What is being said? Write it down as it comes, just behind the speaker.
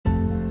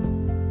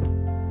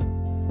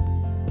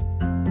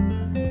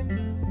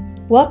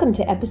Welcome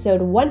to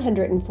episode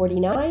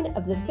 149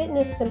 of the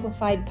Fitness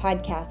Simplified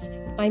podcast.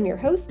 I'm your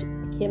host,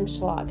 Kim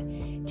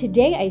Schlag.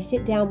 Today I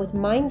sit down with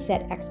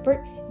mindset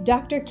expert,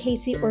 Dr.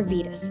 Casey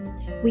Orvidas.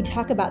 We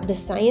talk about the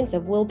science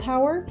of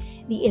willpower,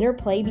 the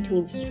interplay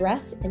between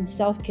stress and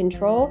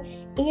self-control,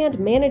 and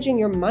managing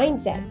your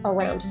mindset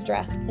around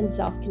stress and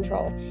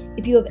self-control.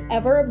 If you have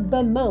ever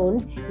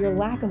bemoaned your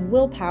lack of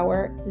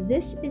willpower,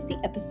 this is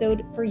the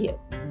episode for you.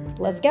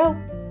 Let's go.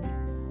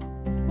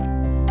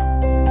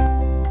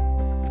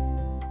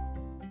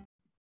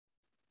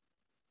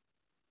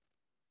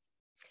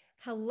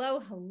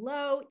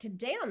 Hello.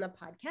 Today on the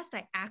podcast,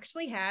 I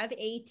actually have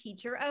a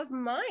teacher of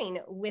mine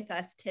with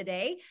us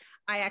today.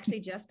 I actually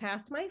just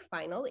passed my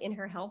final in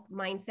her health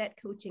mindset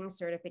coaching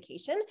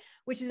certification,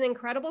 which is an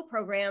incredible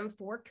program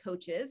for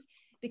coaches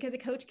because a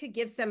coach could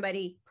give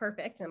somebody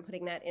perfect, I'm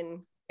putting that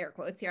in air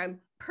quotes here, I'm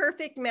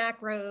perfect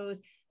macros,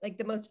 like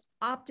the most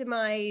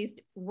optimized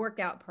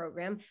workout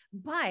program.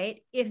 But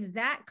if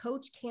that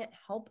coach can't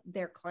help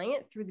their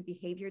client through the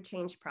behavior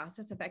change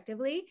process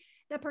effectively,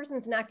 that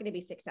person's not going to be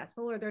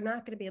successful, or they're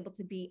not going to be able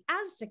to be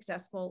as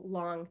successful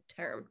long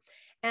term.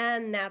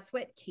 And that's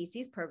what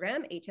Casey's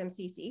program,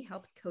 HMCC,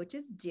 helps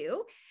coaches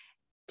do.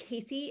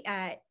 Casey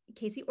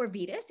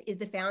Orvidas is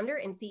the founder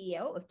and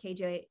CEO of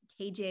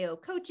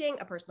KJO Coaching,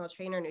 a personal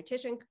trainer,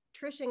 nutrition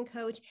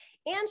coach,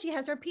 and she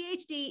has her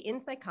PhD in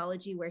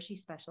psychology where she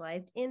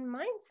specialized in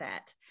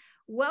mindset.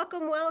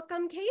 Welcome,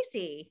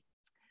 Casey.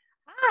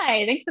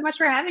 Hi, thanks so much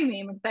for having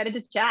me. I'm excited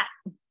to chat.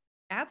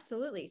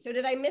 Absolutely. So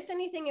did I miss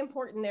anything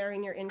important there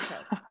in your intro?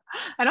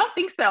 I don't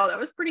think so. That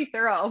was pretty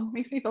thorough.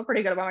 Makes me feel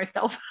pretty good about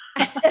myself.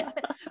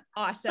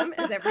 Awesome,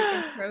 as every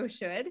intro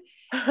should.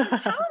 So tell us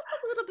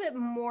a little bit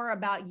more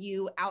about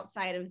you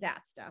outside of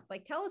that stuff.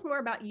 Like, tell us more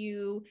about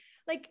you,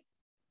 like,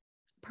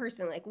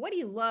 personally. Like, what do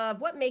you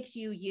love? What makes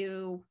you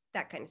you?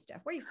 That kind of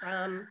stuff. Where are you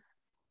from?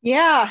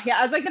 Yeah.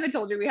 As I kind of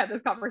told you, we had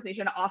this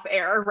conversation off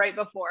air right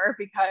before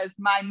because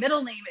my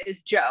middle name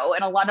is Joe,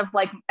 and a lot of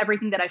like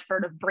everything that I've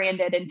sort of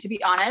branded. And to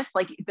be honest,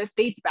 like this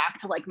dates back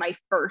to like my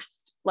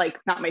first, like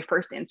not my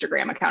first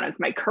Instagram account, it's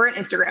my current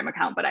Instagram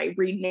account, but I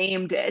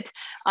renamed it.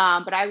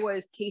 But I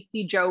was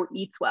Casey Joe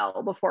Eats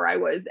Well before I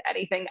was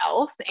anything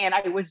else. And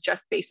I was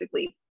just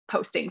basically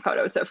posting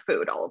photos of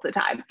food all of the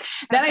time.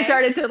 Then I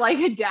started to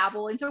like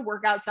dabble into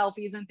workout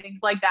selfies and things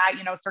like that,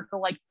 circa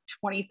like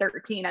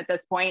 2013 at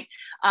this point.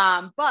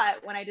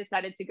 But when I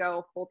decided to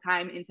go full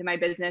time into my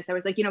business, I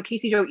was like,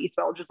 Casey Joe Eats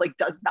Well just like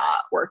does not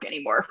work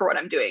anymore for what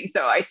I'm doing.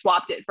 So I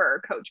swapped it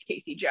for Coach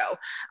Casey Joe.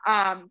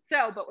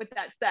 But with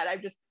that said,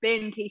 I've just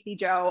been Casey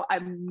Joe.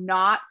 I'm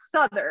not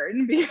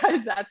Southern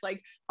because that's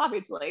like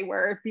obviously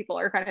where people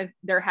are kind of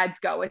their heads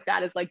go with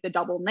that is like the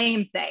double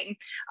name thing.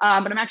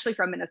 But I'm actually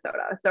from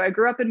Minnesota. So I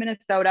grew up in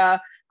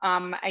Minnesota.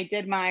 I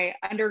did my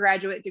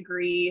undergraduate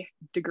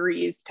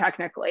degrees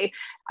technically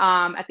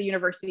at the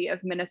University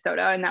of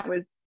Minnesota, and that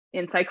was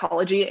in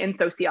psychology and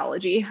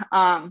sociology.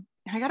 And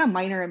I got a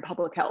minor in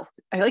public health.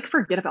 I like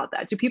forget about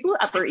that. Do people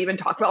ever even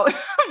talk about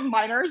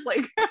minors?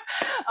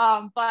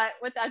 But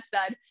with that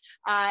said,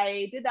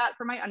 I did that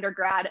for my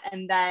undergrad,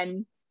 and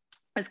then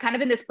I was kind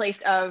of in this place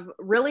of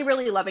really,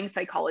 really loving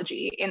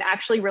psychology and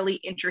actually really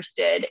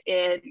interested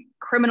in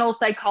criminal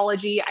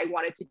psychology. I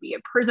wanted to be a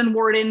prison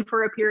warden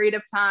for a period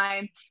of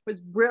time. It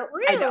was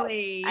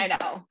really, I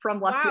know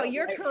from left wow, field,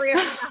 your right? career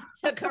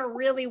took a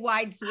really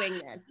wide swing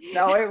then.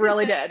 No, it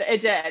really did.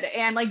 It did.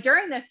 And like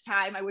during this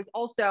time, I was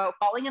also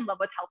falling in love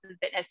with health and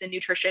fitness and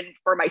nutrition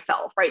for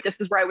myself, right? This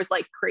is where I was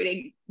like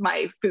creating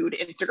my food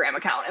Instagram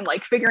account and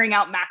like figuring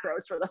out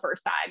macros for the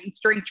first time and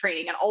strength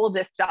training and all of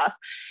this stuff.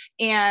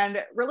 And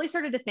really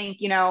started to think,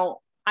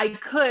 I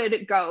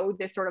could go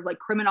this sort of like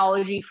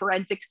criminology,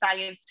 forensic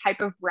science type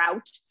of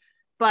route,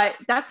 but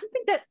that's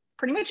something that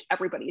pretty much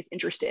everybody's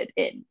interested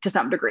in to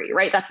some degree,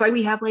 right? That's why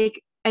we have like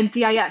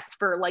NCIS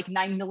for like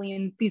 9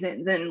 million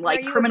seasons and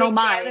like Criminal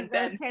Minds.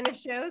 Those kind of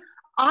shows?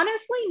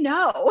 Honestly,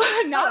 no,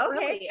 not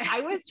really. I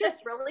was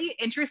just really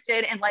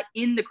interested in like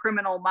in the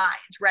criminal mind,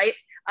 right?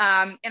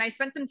 And I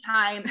spent some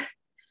time,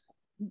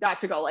 not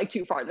to go like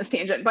too far in this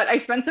tangent, but I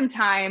spent some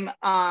time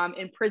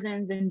in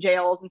prisons and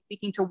jails and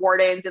speaking to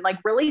wardens, and like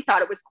really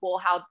thought it was cool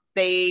how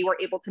they were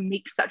able to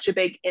make such a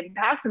big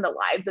impact in the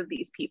lives of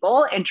these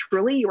people. And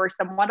truly you were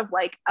somewhat of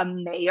like a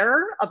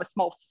mayor of a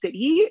small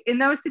city in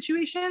those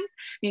situations,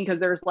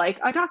 because there's like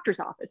a doctor's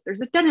office,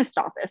 there's a dentist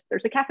office,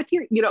 there's a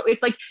cafeteria,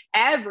 it's like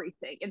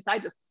everything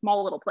inside this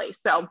small little place.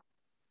 So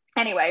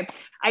anyway,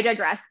 I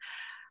digress.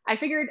 I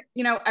figured,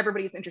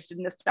 everybody's interested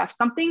in this stuff.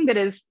 Something that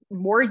is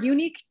more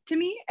unique to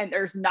me, and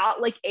there's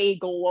not like a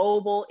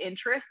global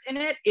interest in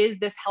it, is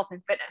this health and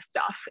fitness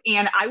stuff.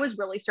 And I was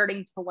really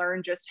starting to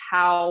learn just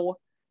how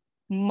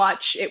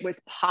much it was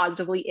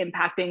positively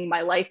impacting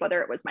my life,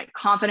 whether it was my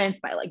confidence,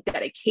 my like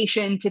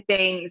dedication to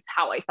things,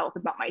 how I felt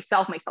about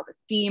myself, my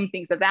self-esteem,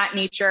 things of that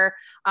nature.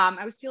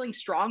 I was feeling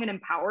strong and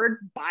empowered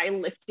by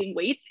lifting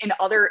weights in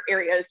other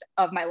areas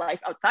of my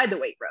life outside the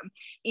weight room.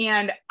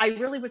 And I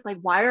really was like,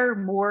 why are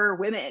more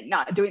women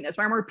not doing this?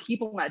 Why are more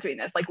people not doing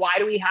this? Like, why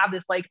do we have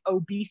this like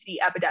obesity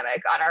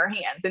epidemic on our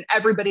hands? And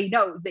everybody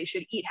knows they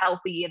should eat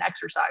healthy and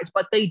exercise,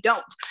 but they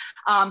don't.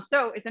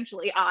 So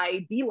essentially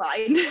I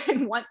beelined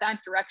and went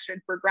that direction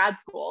for grad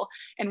school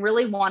and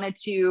really wanted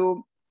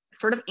to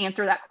sort of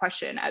answer that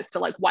question as to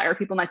like, why are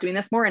people not doing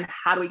this more and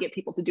how do we get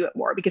people to do it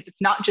more? Because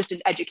it's not just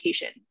an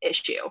education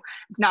issue.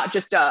 It's not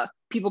just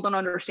people don't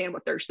understand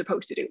what they're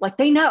supposed to do. Like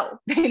they know,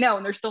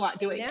 and they're still not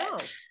doing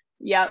it.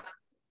 Yep.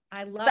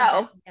 I love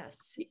that.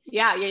 Yes.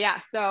 Yeah.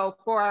 So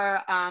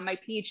for my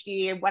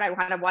PhD, what I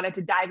kind of wanted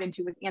to dive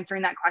into was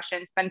answering that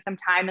question, spend some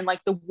time in like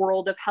the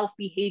world of health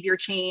behavior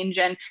change.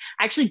 And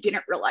I actually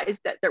didn't realize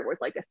that there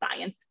was like a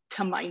science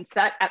to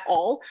mindset at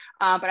all.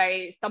 But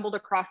I stumbled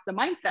across the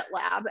Mindset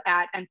Lab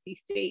at NC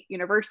State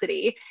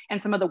University and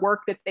some of the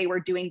work that they were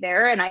doing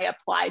there. And I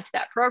applied to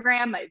that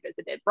program. I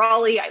visited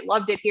Raleigh. I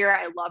loved it here.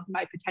 I loved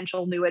my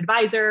potential new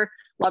advisor,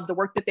 loved the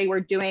work that they were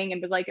doing,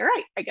 and was like, all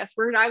right, I guess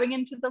we're diving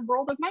into the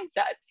world of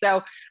mindset.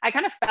 So I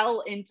kind of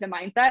fell into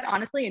mindset,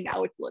 honestly, and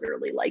now it's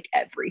literally like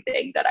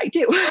everything that I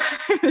do.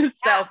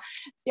 So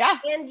yeah.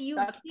 And you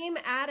came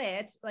at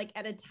it like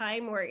at a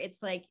time where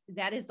it's like,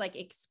 that is like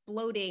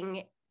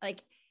exploding.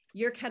 Like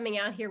you're coming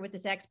out here with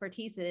this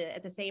expertise in it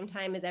at the same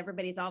time as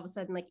everybody's all of a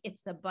sudden like,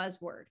 it's the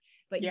buzzword,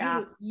 but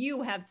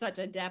you have such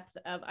a depth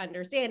of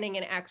understanding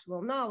and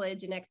actual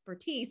knowledge and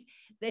expertise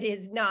that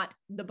is not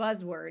the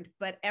buzzword,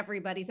 but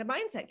everybody's a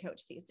mindset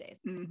coach these days.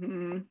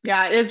 Mm-hmm.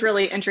 Yeah, it is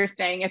really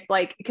interesting. It's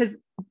like, because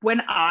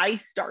when I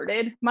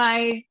started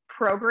my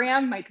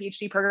program, my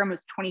PhD program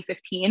was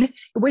 2015. It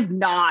was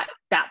not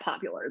that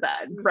popular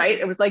then, right?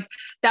 It was like,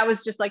 that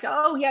was just like,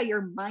 oh yeah,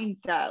 your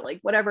mindset, like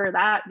whatever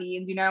that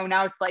means,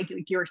 now it's like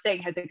you were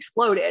saying, has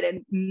exploded.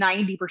 And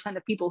 90%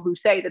 of people who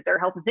say that they're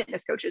health and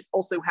fitness coaches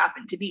also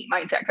happen to be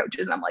mindset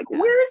coaches. And I'm like,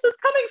 where is this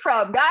coming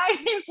from,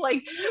 guys?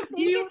 Like, I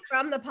think it's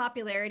from the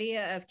popularity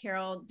of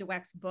Carol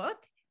Dweck's book,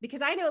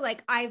 because I know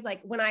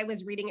when I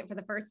was reading it for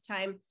the first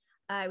time,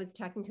 I was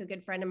talking to a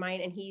good friend of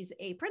mine and he's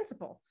a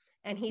principal.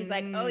 And he's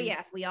like, oh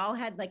yes, we all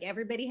had, like,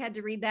 everybody had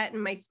to read that in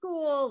my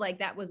school. Like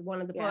that was one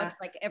of the books,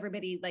 like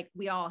everybody, like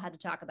we all had to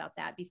talk about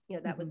that.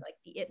 That was like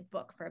the it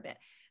book for a bit.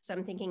 So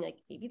I'm thinking like,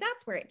 maybe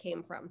that's where it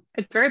came from.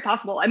 It's very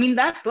possible. I mean,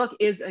 that book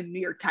is a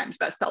New York Times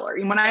bestseller.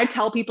 And when I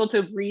tell people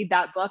to read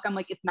that book, I'm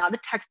like, it's not a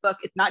textbook.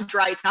 It's not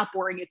dry. It's not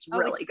boring. It's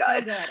really good.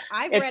 So good.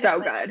 It's so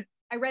good.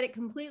 I read it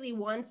completely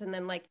once and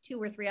then like 2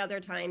 or 3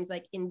 other times,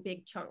 like in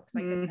big chunks,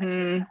 like the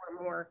sections that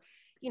were more,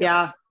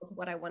 it's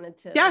what I wanted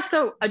to. Yeah.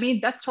 So, I mean,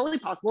 that's totally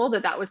possible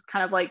that was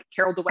kind of like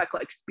Carol Dweck,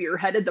 like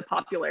spearheaded the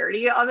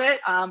popularity of it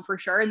for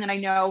sure. And then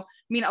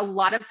a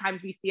lot of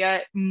times we see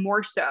it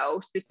more so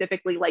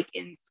specifically like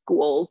in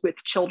schools with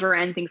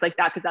children, things like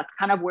that, because that's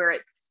kind of where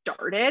it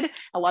started.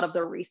 A lot of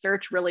the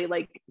research really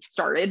like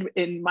started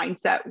in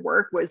mindset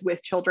work was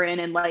with children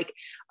and like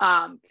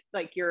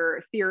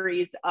your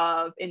theories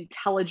of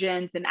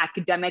intelligence and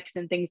academics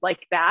and things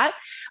like that.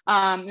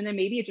 And then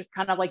maybe it just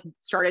kind of like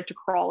started to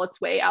crawl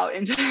its way out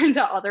into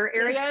other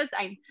areas.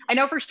 I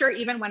know for sure,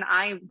 even when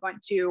I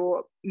went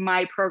to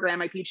my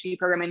PhD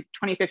program in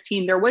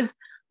 2015, there was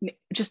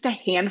just a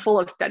handful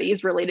of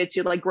studies related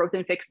to like growth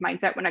and fixed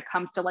mindset when it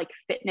comes to like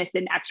fitness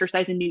and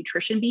exercise and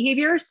nutrition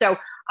behavior. So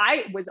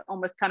I was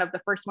almost kind of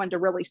the first one to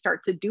really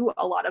start to do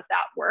a lot of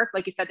that work.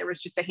 Like you said, there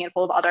was just a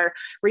handful of other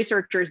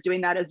researchers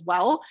doing that as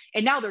well.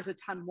 And now there's a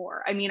ton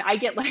more. I mean,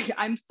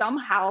 I'm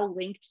somehow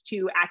linked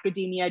to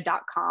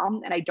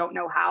academia.com and I don't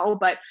know how,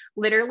 but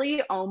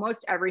literally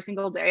almost every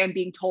single day I'm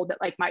being told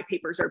that like my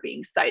papers are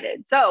being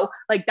cited. So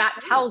like that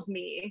tells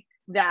me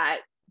that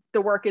the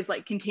work is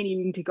like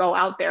continuing to go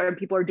out there and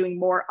people are doing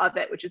more of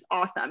it, which is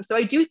awesome. So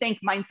I do think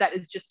mindset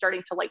is just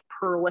starting to like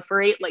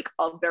proliferate like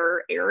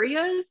other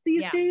areas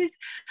these days.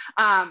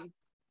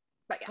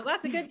 But well,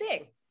 that's a good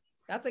thing.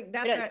 That's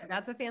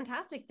a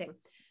fantastic thing.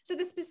 So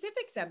the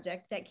specific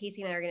subject that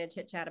Casey and I are going to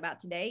chit chat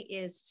about today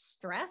is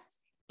stress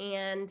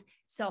and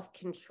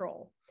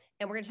self-control.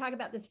 And we're going to talk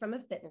about this from a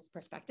fitness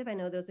perspective. I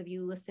know those of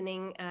you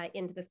listening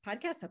into this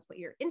podcast, that's what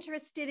you're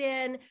interested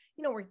in.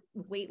 We're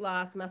weight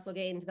loss, muscle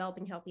gain,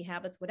 developing healthy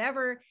habits,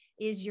 whatever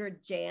is your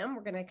jam.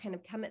 We're going to kind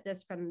of come at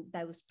this from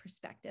those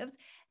perspectives.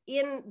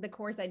 In the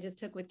course I just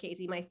took with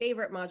Casey, my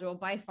favorite module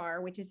by far,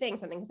 which is saying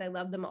something because I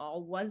love them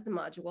all, was the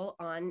module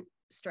on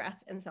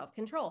stress and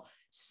self-control.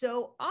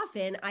 So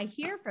often I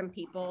hear from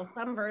people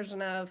some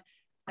version of,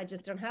 I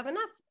just don't have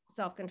enough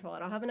self-control. I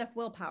don't have enough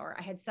willpower.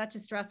 I had such a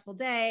stressful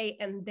day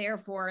and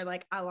therefore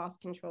like I lost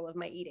control of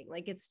my eating.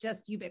 Like it's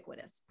just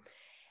ubiquitous.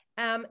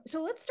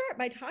 So let's start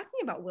by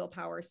talking about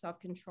willpower,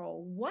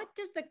 self-control. What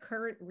does the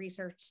current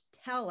research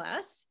tell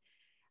us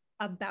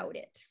about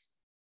it?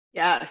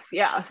 Yes,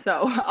 yeah.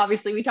 So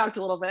obviously we talked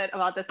a little bit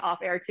about this off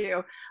air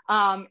too.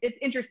 It's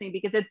interesting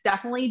because it's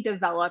definitely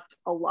developed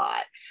a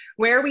lot.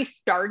 Where we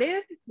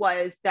started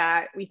was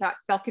that we thought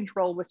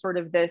self-control was sort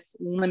of this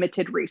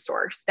limited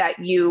resource that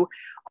you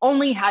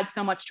only had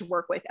so much to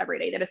work with every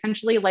day. That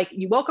essentially, like,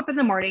 you woke up in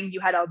the morning, you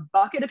had a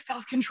bucket of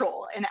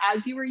self-control, and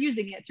as you were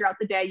using it throughout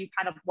the day, you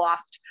kind of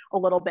lost a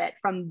little bit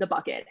from the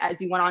bucket as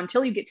you went on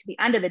until you get to the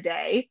end of the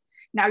day.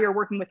 Now you're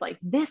working with like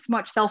this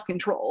much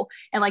self-control,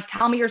 and like,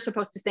 tell me you're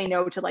supposed to say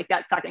no to like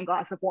that second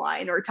glass of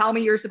wine, or tell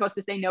me you're supposed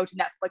to say no to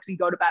Netflix and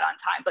go to bed on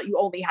time, but you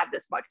only have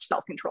this much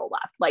self-control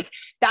left. Like,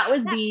 that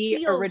was That the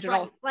feels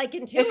original. right. Like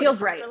intuitive. It feels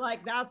right. You're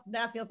like,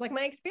 that feels like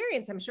my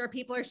experience. I'm sure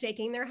people are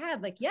shaking their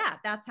head. Like, yeah,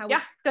 that's how.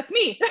 Yeah, that's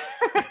me.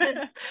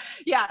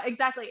 Yeah,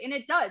 exactly. And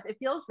it does. It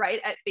feels right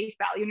at face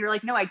value. And you're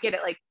like, no, I get it.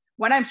 Like,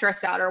 when I'm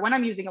stressed out or when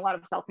I'm using a lot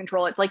of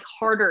self-control, it's like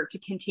harder to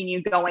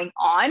continue going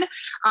on.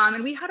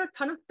 And we had a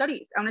ton of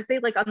studies. I want to say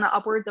like on the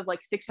upwards of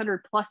like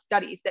 600 plus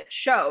studies that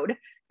showed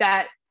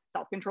that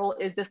self-control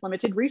is this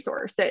limited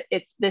resource, that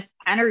it's this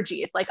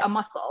energy, it's like a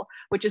muscle,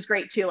 which is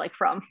great too, like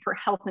for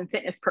health and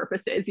fitness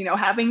purposes, you know,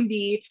 having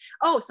the,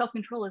 oh,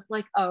 self-control is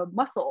like a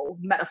muscle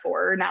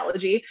metaphor or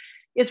analogy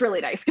is really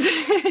nice because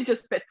it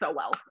just fits so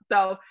well.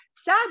 So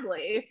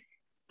sadly,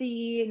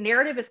 the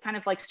narrative has kind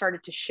of like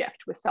started to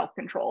shift with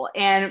self-control,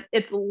 and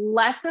it's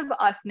less of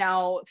us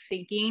now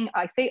thinking,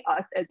 I say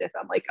us as if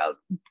I'm like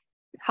a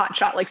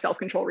hotshot like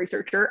self-control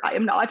researcher. I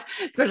am not,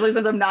 especially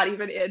since I'm not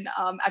even in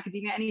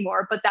academia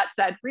anymore. But that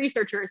said,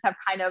 researchers have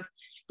kind of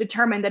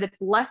determined that it's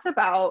less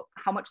about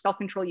how much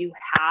self-control you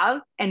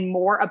have and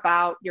more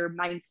about your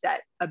mindset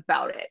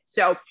about it.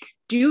 So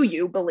do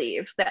you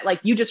believe that, like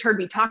you just heard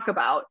me talk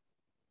about,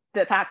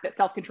 the fact that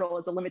self-control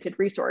is a limited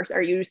resource?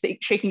 Are you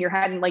shaking your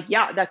head and like,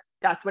 yeah,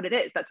 that's what it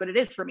is. That's what it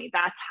is for me.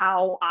 That's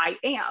how I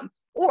am.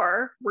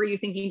 Or were you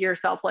thinking to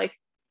yourself, like,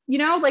 you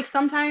know, like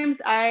sometimes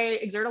I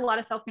exert a lot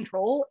of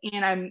self-control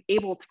and I'm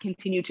able to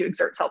continue to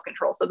exert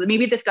self-control. So that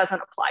maybe this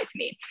doesn't apply to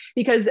me,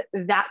 because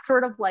that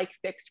sort of like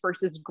fixed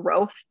versus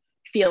growth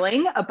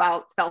feeling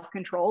about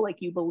self-control, like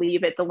you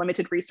believe it's a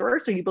limited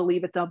resource or you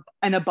believe it's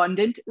an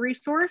abundant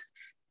resource,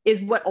 is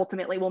what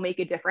ultimately will make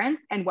a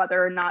difference, and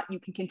whether or not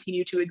you can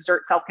continue to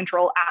exert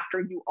self-control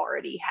after you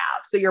already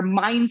have. So your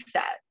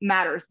mindset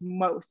matters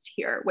most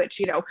here, which,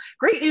 you know,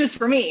 great news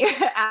for me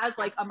as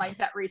like a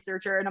mindset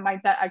researcher and a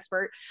mindset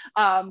expert,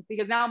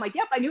 because now I'm like,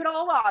 yep, I knew it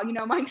all along. You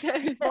know,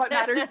 mindset is what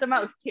matters the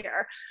most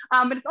here.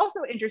 But it's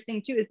also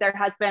interesting too, is there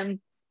has been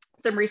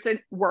some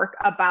recent work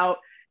about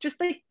just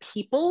like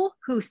people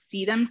who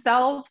see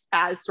themselves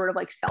as sort of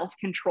like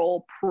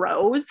self-control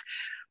pros,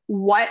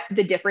 what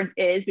the difference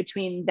is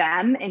between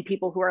them and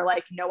people who are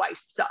like, no, I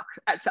suck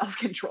at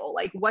self-control.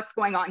 Like, what's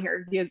going on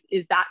here?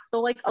 Is that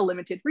still like a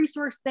limited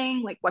resource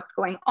thing? Like, what's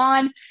going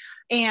on?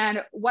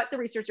 And what the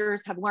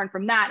researchers have learned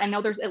from that, I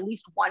know there's at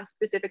least one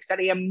specific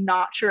study. I'm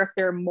not sure if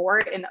there are more.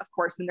 And of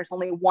course, then there's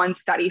only one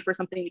study for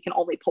something, you can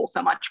only pull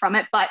so much from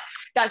it. But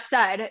that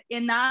said,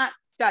 in that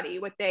study,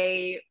 what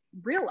they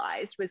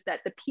realized was that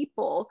the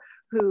people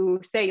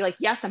who say like,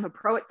 yes, I'm a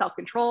pro at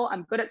self-control,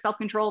 I'm good at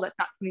self-control, that's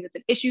not something that's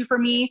an issue for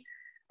me,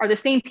 are the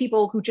same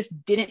people who just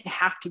didn't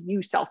have to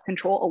use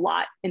self-control a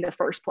lot in the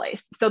first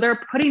place. So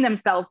they're putting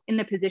themselves in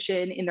the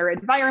position in their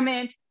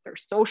environment, their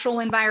social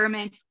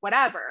environment,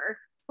 whatever,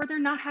 where they're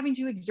not having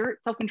to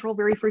exert self-control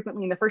very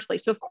frequently in the first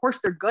place. So of course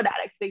they're good at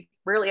it, they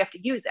rarely have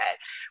to use it.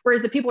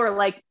 Whereas the people are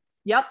like,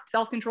 yep,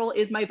 self-control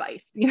is my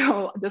vice. You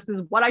know, this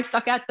is what I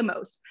suck at the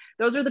most.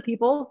 Those are the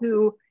people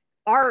who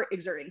are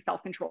exerting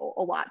self-control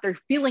a lot. They're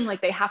feeling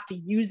like they have to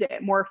use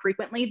it more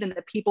frequently than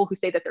the people who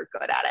say that they're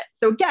good at it.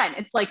 So again,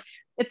 it's like,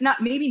 it's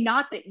not, maybe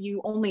not that you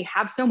only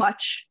have so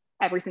much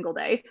every single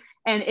day.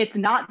 And it's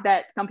not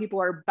that some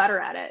people are better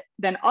at it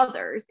than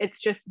others. It's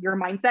just your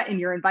mindset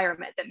and your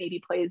environment that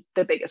maybe plays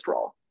the biggest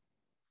role.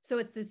 So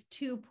it's this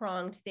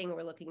two-pronged thing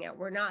we're looking at.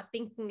 We're not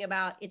thinking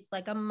about it's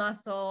like a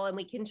muscle and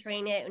we can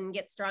train it and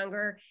get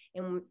stronger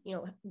and, you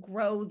know,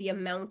 grow the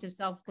amount of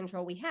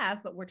self-control we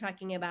have, but we're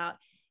talking about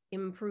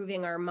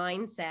improving our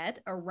mindset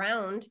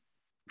around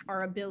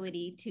our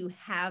ability to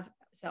have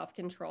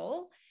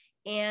self-control,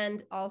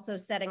 and also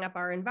setting up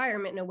our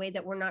environment in a way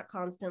that we're not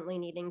constantly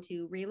needing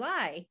to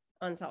rely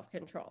on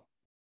self-control.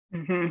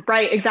 Mm-hmm.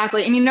 Right,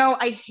 exactly. And, you know,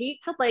 I hate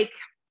to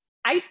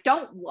I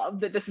don't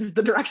love that this is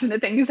the direction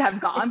that things have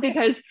gone,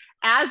 because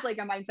as like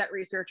a mindset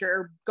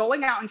researcher,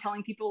 going out and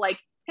telling people like,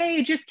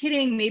 hey, just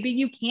kidding, maybe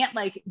you can't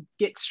like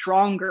get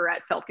stronger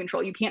at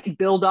self-control, you can't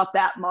build up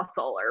that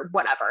muscle or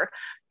whatever.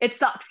 It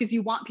sucks because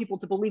you want people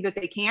to believe that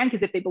they can,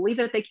 because if they believe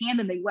that they can,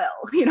 then they will,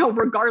 you know,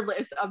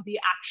 regardless of the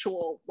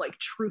actual like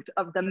truth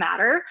of the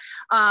matter.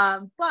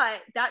 But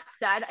that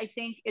said, I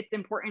think it's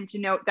important to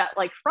note that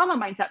like from a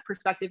mindset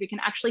perspective, it can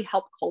actually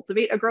help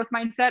cultivate a growth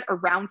mindset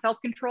around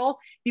self-control.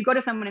 If you go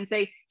to someone and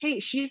say, hey,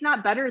 she's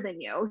not better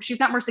than you, she's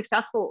not more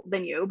successful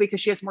than you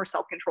because she has more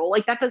self-control,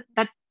 like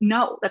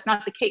no, that's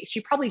not the case.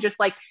 She probably just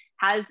like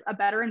has a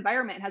better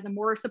environment, has a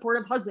more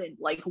supportive husband,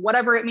 like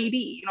whatever it may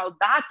be, you know,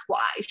 that's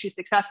why she's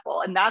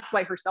successful. And that's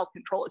why her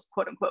self-control is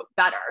quote unquote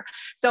better.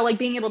 So like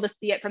being able to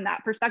see it from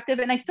that perspective.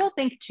 And I still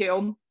think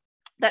too,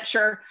 that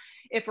sure,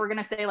 if we're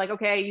going to say like,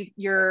 okay,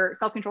 your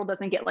self-control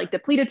doesn't get like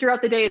depleted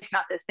throughout the day, it's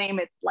not the same,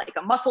 it's like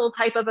a muscle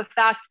type of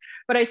effect.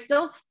 But I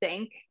still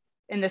think,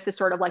 and this is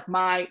sort of like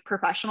my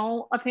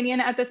professional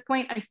opinion at this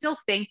point, I still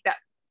think that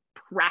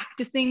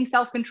practicing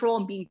self-control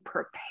and being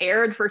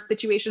prepared for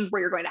situations where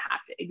you're going to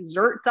have to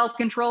exert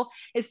self-control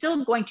is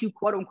still going to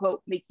quote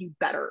unquote make you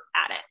better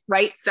at it,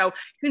 right? So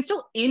you can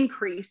still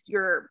increase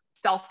your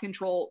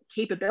self-control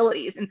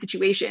capabilities in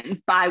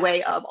situations by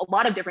way of a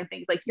lot of different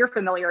things. Like you're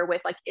familiar with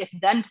like if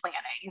then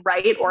planning,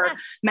 right? Or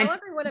yes, tell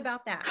everyone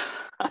about that.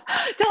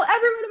 Tell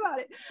everyone about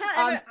it.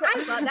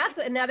 I love that's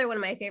another one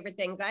of my favorite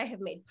things. I have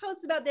made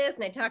posts about this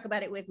and I talk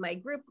about it with my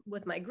group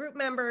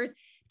members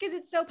because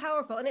it's so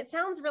powerful and it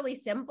sounds really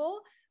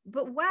simple,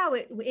 but wow,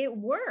 it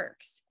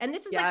works. And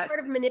this is like part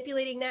of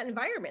manipulating that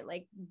environment.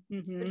 Like,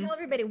 so tell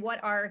everybody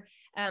what are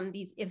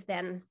these if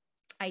then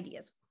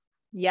ideas.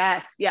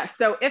 Yes.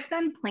 So if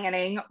then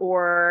planning,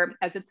 or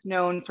as it's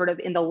known sort of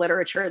in the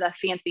literature, the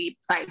fancy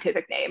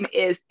scientific name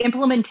is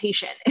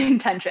implementation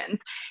intentions.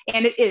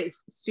 And it is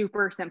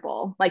super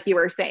simple. Like you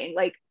were saying,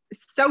 like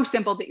so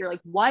simple that you're like,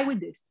 why would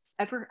this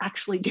ever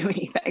actually do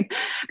anything?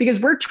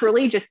 Because we're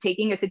truly just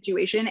taking a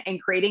situation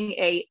and creating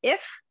a, if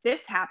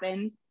this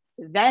happens,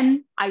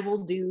 then I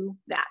will do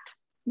that.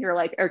 You're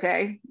like,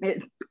 okay,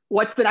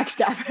 what's the next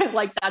step?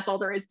 Like, that's all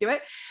there is to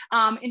it.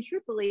 And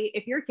truthfully,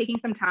 if you're taking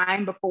some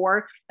time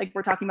before, like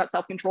we're talking about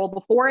self-control,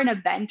 before an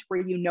event where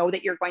you know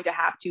that you're going to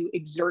have to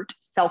exert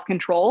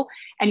self-control,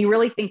 and you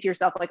really think to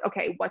yourself, like,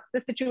 okay, what's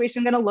the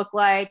situation going to look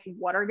like?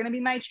 What are going to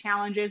be my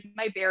challenges,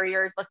 my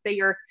barriers? Let's say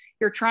you're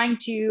trying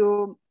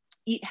to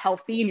eat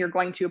healthy and you're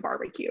going to a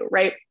barbecue,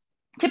 right?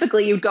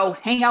 Typically you'd go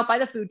hang out by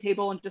the food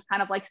table and just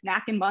kind of like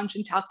snack and munch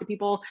and talk to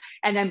people.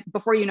 And then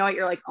before you know it,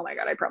 you're like, oh my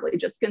God, I probably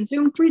just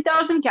consumed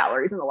 3,000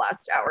 calories in the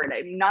last hour and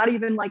I'm not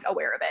even like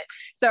aware of it.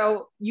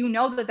 So you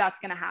know that that's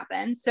going to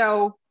happen.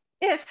 So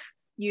if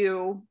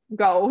you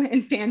go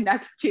and stand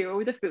next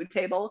to the food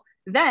table,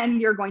 then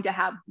you're going to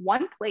have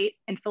one plate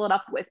and fill it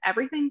up with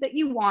everything that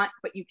you want,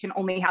 but you can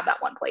only have that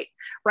one plate,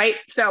 right?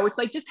 So it's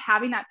like just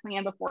having that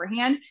plan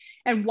beforehand.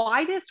 And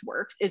why this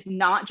works is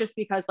not just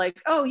because like,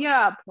 oh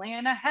yeah,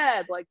 plan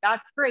ahead, like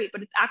that's great,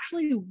 but it's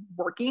actually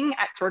working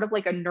at sort of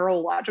like a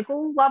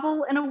neurological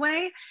level in a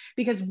way,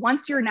 because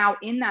once you're now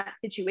in that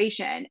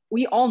situation,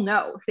 we all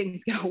know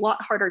things get a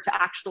lot harder to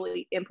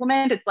actually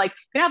implement. It's like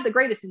you can have the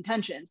greatest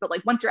intentions, but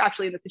like once you're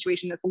actually in the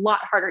situation, it's a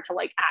lot harder to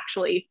like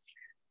actually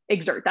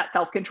exert that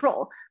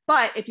self-control.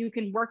 But if you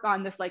can work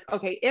on this, like,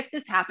 okay, if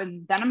this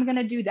happens, then I'm going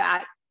to do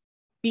that.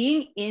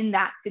 Being in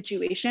that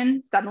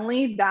situation,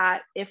 suddenly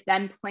that if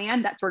then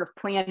plan, that sort of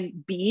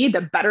plan B,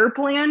 the better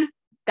plan,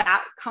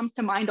 that comes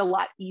to mind a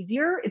lot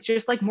easier. It's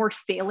just like more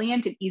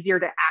salient and easier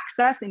to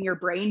access in your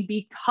brain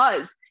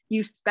because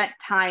you spent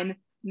time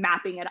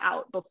mapping it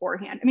out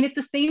beforehand. I mean, it's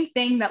the same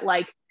thing that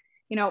like,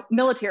 you know,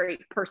 military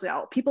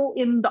personnel, people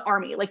in the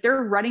army, like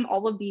they're running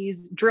all of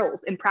these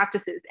drills and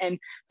practices and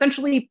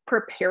essentially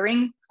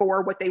preparing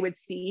for what they would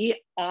see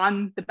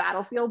on the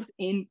battlefield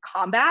in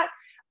combat,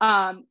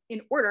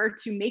 in order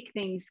to make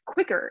things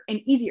quicker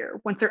and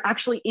easier once they're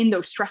actually in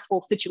those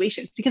stressful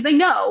situations, because they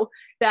know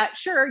that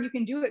sure, you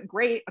can do it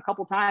great a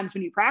couple times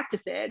when you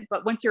practice it,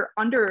 but once you're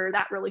under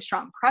that really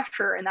strong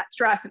pressure and that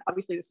stress, and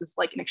obviously this is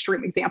like an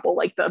extreme example,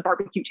 like the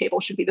barbecue table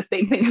should be the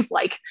same thing as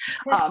like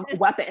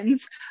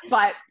weapons,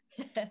 but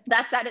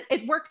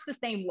it works the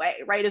same way,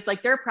 right? It's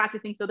like they're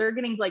practicing, so they're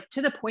getting like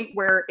to the point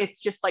where it's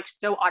just like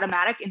so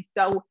automatic and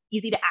so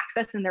easy to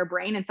access in their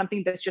brain, and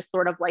something that's just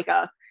sort of like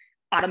a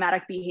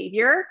automatic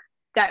behavior,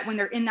 that when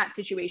they're in that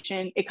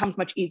situation, it comes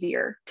much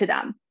easier to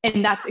them.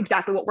 And that's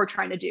exactly what we're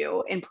trying to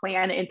do and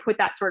plan and put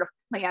that sort of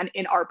plan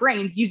in our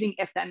brains using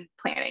if then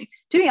planning.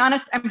 To be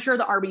honest, I'm sure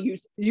the Army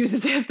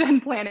uses if then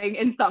planning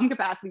in some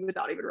capacity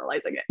without even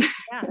realizing it.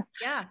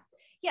 Yeah.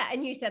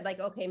 And you said like,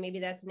 okay, maybe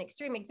that's an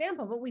extreme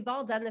example, but we've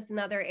all done this in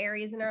other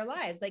areas in our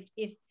lives. Like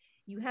if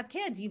you have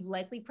kids, you've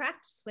likely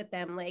practiced with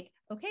them. Like,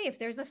 okay, if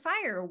there's a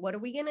fire, what are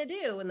we going to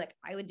do? And like,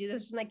 I would do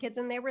this with my kids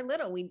when they were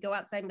little. We'd go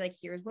outside and be like,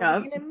 here's where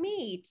we're going to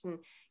meet. And,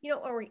 you know,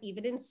 or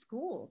even in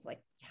schools, like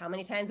how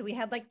many times we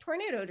had like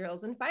tornado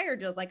drills and fire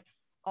drills, like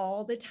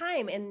all the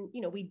time. And,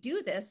 you know, we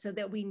do this so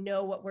that we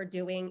know what we're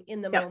doing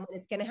in the moment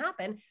it's going to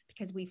happen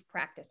because we've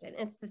practiced it.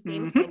 And it's the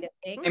same kind of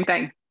thing. Same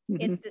thing.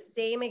 It's the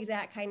same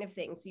exact kind of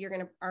thing. So you're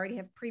going to already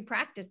have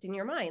pre-practiced in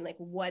your mind, like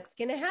what's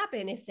going to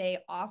happen if they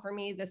offer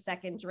me the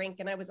second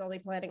drink and I was only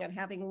planning on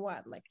having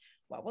one, like,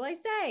 what will I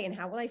say? And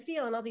how will I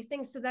feel? And all these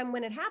things. So then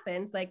when it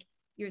happens, like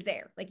you're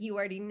there, like you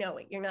already know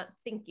it. You're not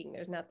thinking,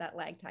 there's not that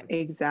lag time.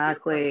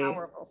 Exactly. Super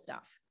powerful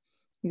stuff.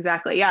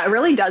 Exactly. Yeah. It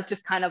really does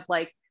just kind of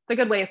like, it's a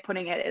good way of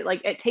putting it.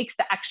 Like it takes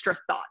the extra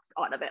thoughts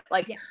out of it.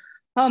 Like,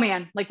 oh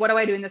man, like what do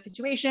I do in this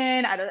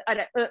situation?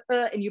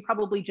 And you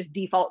probably just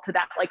default to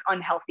that like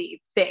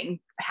unhealthy thing,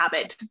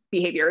 habit,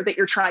 behavior that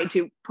you're trying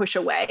to push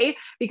away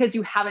because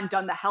you haven't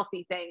done the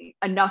healthy thing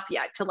enough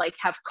yet to like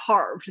have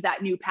carved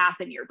that new path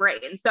in your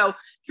brain. So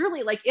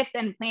truly like if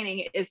then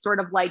planning is sort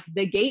of like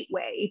the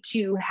gateway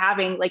to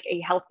having like a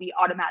healthy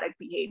automatic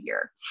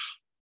behavior.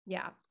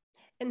 Yeah.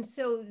 And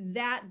so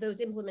that those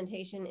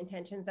implementation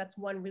intentions, that's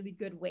one really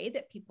good way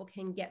that people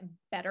can get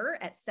better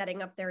at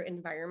setting up their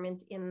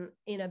environment in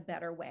a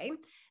better way.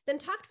 Then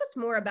talk to us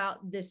more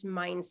about this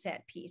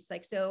mindset piece.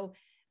 Like, so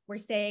we're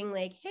saying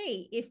like,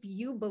 hey, if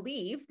you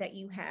believe that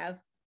you have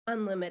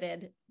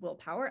unlimited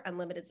willpower,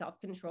 unlimited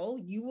self-control,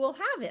 you will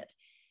have it.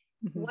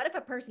 Mm-hmm. What if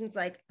a person's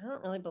like, I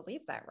don't really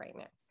believe that right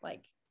now.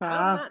 Like,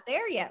 I'm not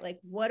there yet. Like,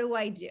 what do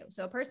I do?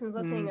 So a person's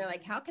listening, they're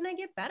like, how can I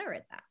get better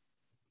at that?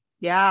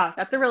 Yeah,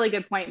 that's a really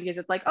good point because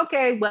it's like,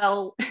 okay,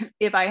 well,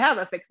 if I have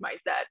a fixed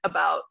mindset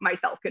about my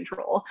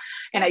self-control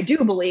and I do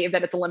believe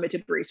that it's a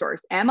limited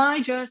resource, am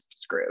I just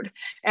screwed?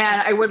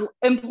 And I would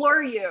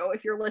implore you,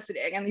 if you're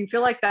listening and you feel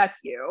like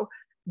that's you,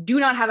 do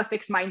not have a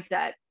fixed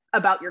mindset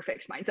about your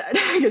fixed mindset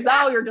because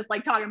now you're just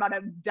like talking about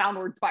a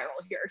downward spiral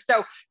here.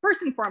 So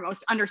first and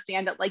foremost,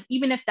 understand that like,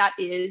 even if that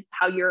is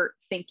how you're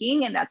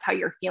thinking and that's how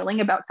you're feeling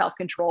about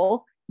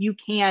self-control, you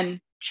can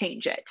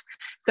change it.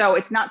 So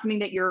it's not something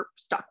that you're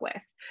stuck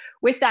with.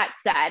 With that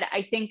said,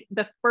 I think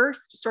the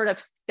first sort of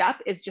step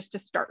is just to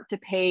start to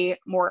pay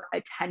more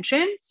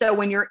attention. So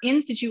when you're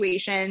in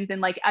situations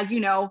and like, as you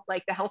know,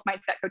 like the health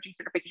mindset coaching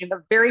certification,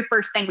 the very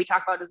first thing we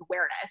talk about is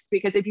awareness,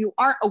 because if you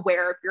aren't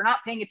aware, if you're not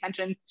paying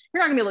attention,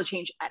 you're not gonna be able to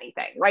change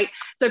anything, right?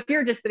 So if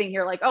you're just sitting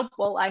here like, oh,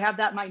 well, I have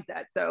that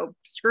mindset, so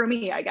screw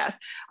me, I guess.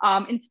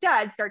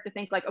 Instead, start to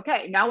think like,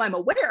 okay, now I'm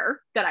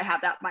aware that I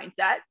have that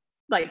mindset,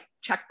 like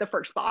check the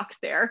first box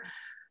there.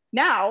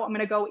 Now I'm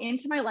going to go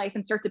into my life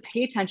and start to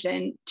pay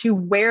attention to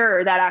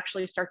where that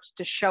actually starts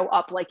to show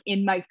up like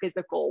in my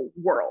physical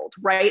world,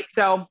 right?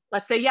 So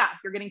let's say, yeah,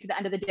 you're getting to the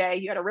end of the day.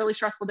 You had a really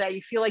stressful day.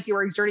 You feel like you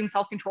were exerting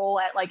self-control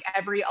at like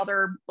every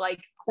other like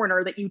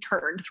corner that you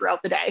turned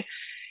throughout the day.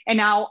 And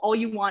now all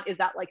you want is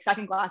that like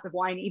second glass of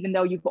wine, even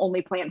though you've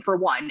only planned for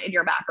one in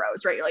your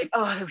macros, right? You're like,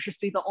 oh, it was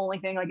just be the only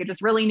thing. Like I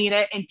just really need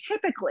it. And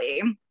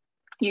typically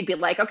you'd be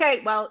like,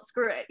 okay, well,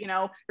 screw it. You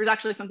know, there's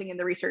actually something in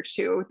the research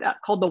too that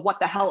called the what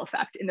the hell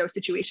effect in those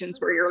situations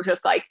where you're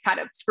just like, kind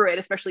of screw it,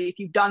 especially if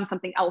you've done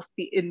something else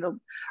in the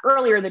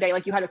earlier in the day,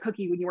 like you had a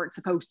cookie when you weren't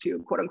supposed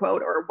to, quote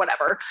unquote, or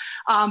whatever.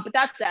 But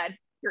that said,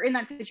 you're in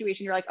that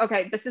situation. You're like,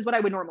 okay, this is what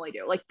I would normally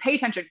do. Like pay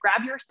attention,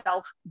 grab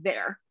yourself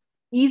there.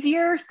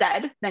 Easier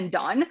said than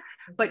done,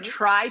 but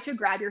try to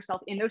grab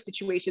yourself in those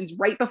situations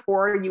right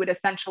before you would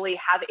essentially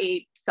have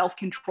a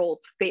self-control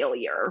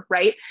failure,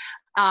 right?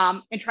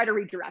 And try to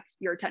redirect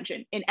your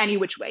attention in any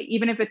which way,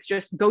 even if it's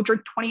just go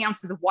drink 20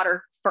 ounces of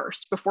water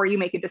first before you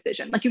make a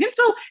decision. Like you can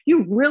still,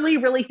 you really,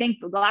 really think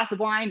the glass of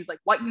wine is like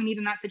what you need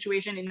in that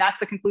situation. And that's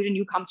the conclusion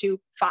you come to,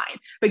 fine.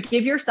 But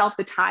give yourself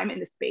the time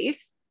and the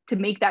space to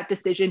make that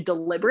decision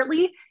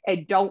deliberately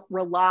and don't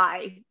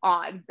rely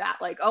on that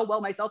like, oh, well,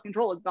 my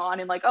self-control is gone.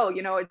 And like, oh,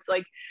 you know, it's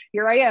like,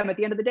 here I am at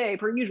the end of the day,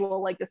 per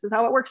usual, like, this is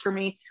how it works for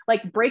me.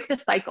 Like break the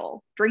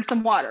cycle, drink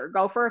some water,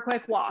 go for a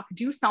quick walk,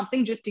 do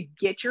something just to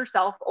get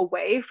yourself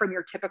away from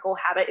your typical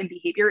habit and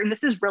behavior. And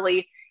this is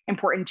really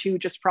important too,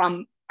 just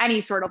from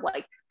any sort of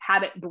like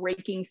habit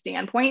breaking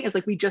standpoint, is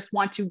like, we just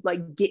want to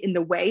like get in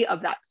the way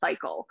of that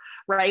cycle,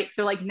 right?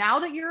 So like now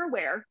that you're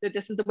aware that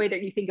this is the way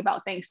that you think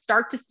about things,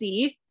 start to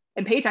see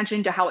and pay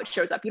attention to how it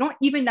shows up. You don't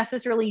even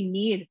necessarily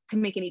need to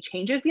make any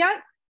changes yet.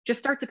 Just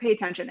start to pay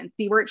attention and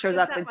see where it shows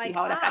up and like, see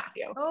how it affects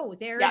you. Oh,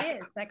 there it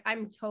is. Like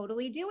I'm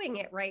totally doing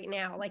it right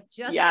now. Like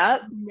just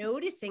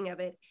noticing of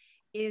it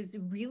is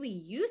really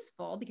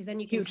useful because then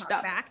you can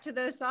talk back to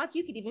those thoughts.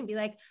 You could even be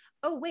like,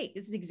 oh, wait,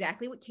 this is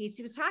exactly what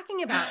Casey was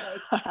talking about.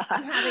 Like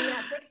I'm having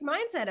that fixed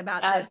mindset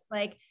about this.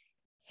 Like,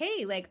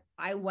 hey, like,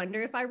 I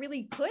wonder if I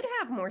really could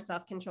have more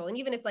self-control. And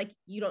even if like,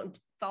 you don't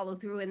follow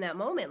through in that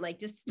moment, like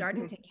just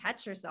starting to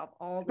catch yourself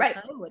all the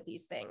time with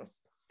these things.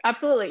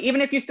 Absolutely. Even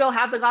if you still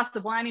have the glass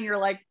of wine and you're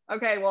like,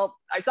 okay, well,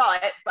 I saw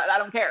it, but I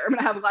don't care. I'm going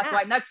to have a glass of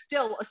wine. That's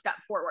still a step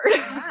forward.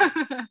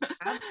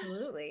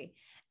 Absolutely.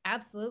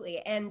 Absolutely.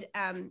 And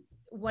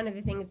one of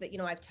the things that, you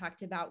know, I've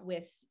talked about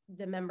with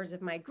the members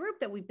of my group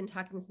that we've been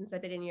talking since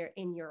I've been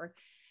in your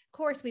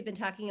course, we've been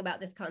talking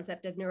about this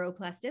concept of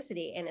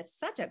neuroplasticity, and it's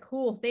such a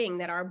cool thing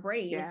that our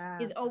brain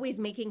is always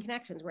making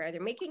connections. We're either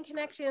making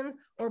connections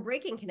or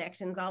breaking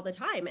connections all the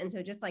time. And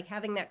so just like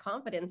having that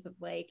confidence of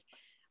like,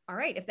 all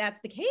right, if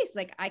that's the case,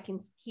 like I can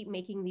keep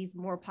making these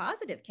more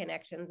positive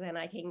connections and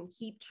I can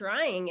keep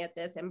trying at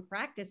this and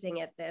practicing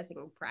at this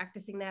and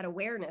practicing that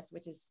awareness,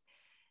 which is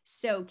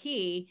so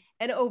key.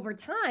 And over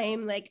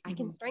time, like I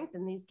can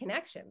strengthen these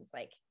connections.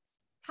 Like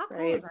how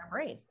cool is our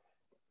brain?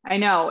 I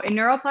know. And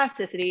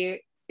neuroplasticity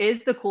is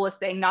the coolest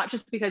thing, not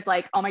just because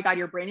like, oh my God,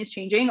 your brain is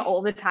changing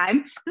all the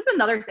time. This is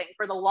another thing.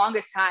 For the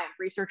longest time,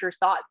 researchers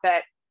thought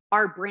that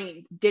our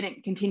brains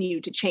didn't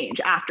continue to change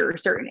after a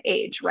certain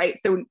age, right?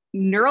 So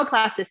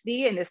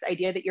neuroplasticity and this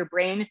idea that your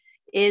brain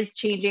is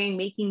changing,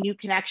 making new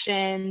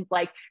connections,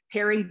 like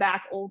paring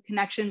back old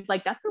connections.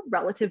 Like that's a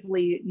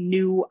relatively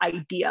new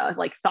idea,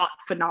 like thought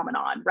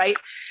phenomenon, right?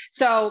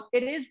 So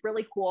it is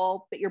really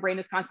cool that your brain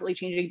is constantly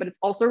changing, but it's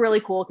also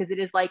really cool because it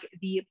is like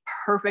the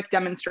perfect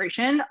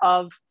demonstration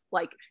of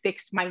like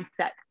fixed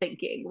mindset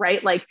thinking,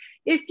 right? Like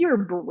if your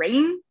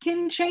brain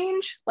can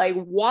change, like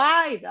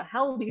why the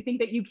hell do you think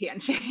that you can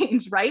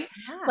change, right?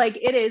 Yeah. Like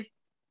it is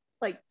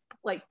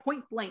like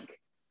point blank,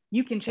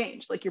 you can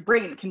change. Like your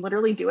brain can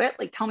literally do it.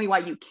 Like tell me why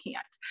you can't.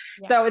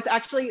 Yeah. So it's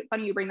actually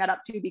funny you bring that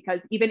up too,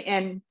 because even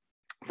in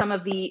some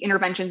of the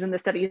interventions and the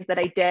studies that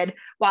I did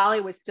while I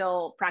was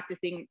still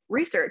practicing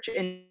research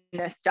in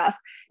this stuff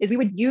is we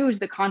would use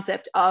the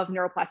concept of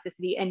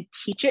neuroplasticity and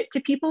teach it to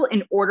people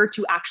in order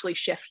to actually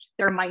shift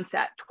their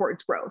mindset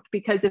towards growth,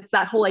 because it's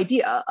that whole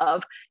idea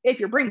of if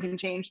your brain can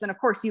change, then of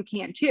course you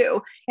can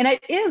too. And it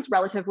is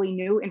relatively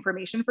new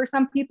information for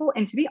some people.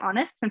 And to be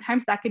honest,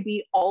 sometimes that could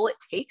be all it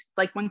takes.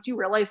 Like once you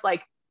realize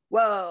like,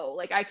 whoa,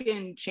 like I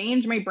can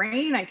change my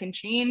brain, I can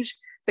change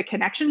the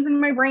connections in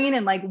my brain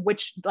and like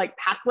which like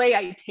pathway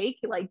I take,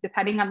 like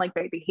depending on like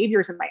my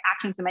behaviors and my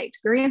actions and my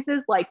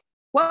experiences, like,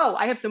 whoa,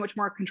 I have so much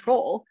more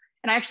control.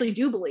 And I actually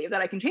do believe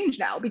that I can change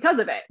now because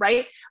of it,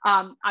 right?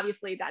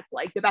 Obviously, that's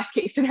like the best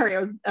case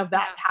scenarios of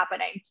that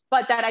happening.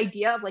 But that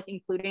idea of like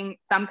including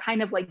some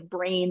kind of like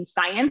brain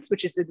science,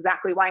 which is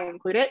exactly why I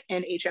include it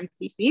in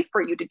HMCC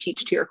for you to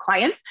teach to your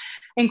clients,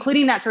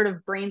 including that sort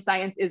of brain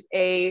science is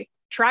a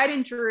tried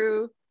and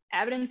true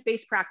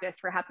evidence-based practice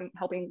for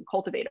helping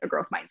cultivate a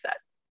growth mindset.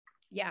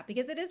 Yeah,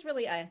 because it is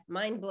really a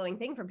mind-blowing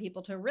thing for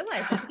people to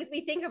realize that, because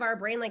we think of our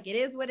brain like it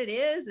is what it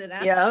is, and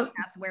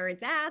that's where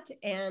it's at.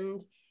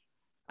 And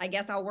I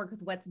guess I'll work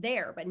with what's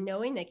there, but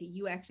knowing that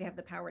you actually have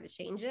the power to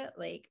change it,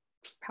 like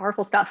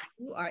powerful stuff.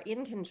 You are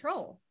in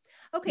control.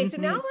 Okay, so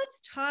now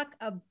let's talk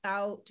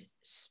about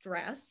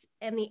stress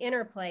and the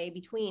interplay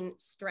between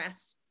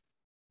stress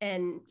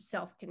and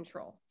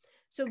self-control.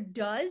 So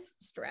does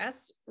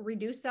stress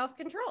reduce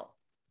self-control?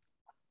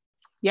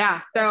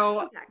 Yeah.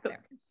 So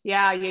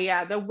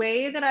yeah. The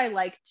way that I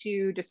like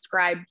to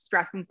describe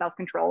stress and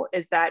self-control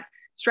is that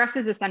stress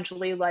is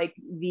essentially like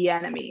the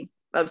enemy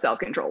of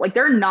self-control. Like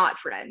they're not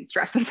friends,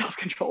 stress and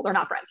self-control, they're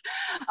not friends.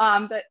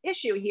 The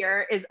issue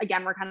here is,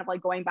 again, we're kind of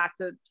like going back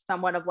to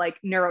somewhat of like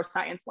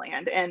neuroscience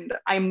land, and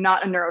I'm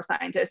not a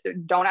neuroscientist, so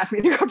don't ask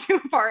me to go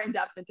too far in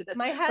depth into this.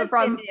 My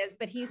husband is,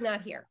 but he's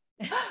not here.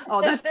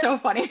 Oh, that's so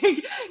funny. Can't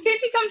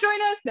he come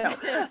join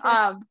us?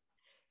 No.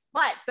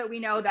 But so we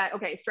know that,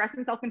 okay, stress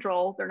and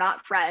self-control, they're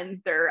not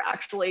friends, they're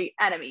actually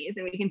enemies.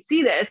 And we can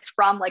see this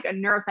from like a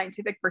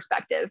neuroscientific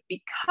perspective,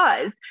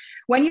 because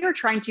when you're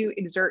trying to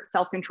exert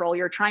self-control,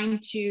 you're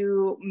trying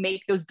to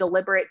make those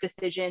deliberate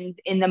decisions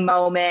in the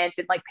moment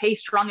and like pay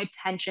strong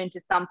attention to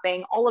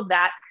something, all of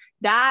that,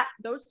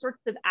 those sorts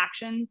of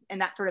actions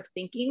and that sort of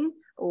thinking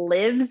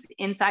lives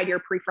inside your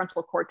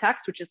prefrontal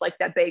cortex, which is like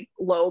that big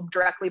lobe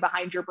directly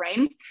behind your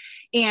brain.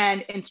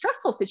 And in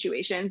stressful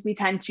situations, we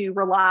tend to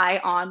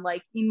rely on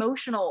like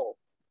emotional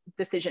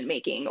decision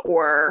making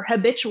or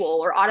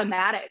habitual or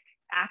automatic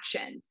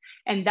actions.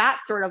 And that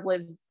sort of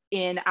lives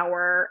in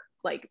our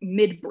like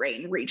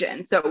midbrain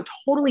region. So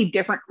totally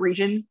different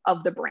regions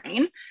of the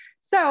brain.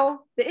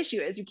 So the issue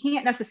is you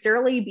can't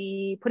necessarily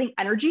be putting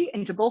energy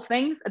into both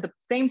things at the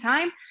same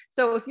time.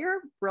 So if you're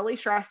really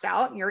stressed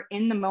out and you're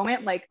in the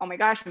moment, like, oh my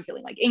gosh, I'm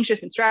feeling like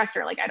anxious and stressed,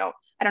 or like, I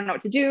don't know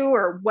what to do,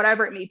 or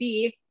whatever it may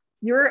be,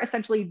 you're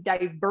essentially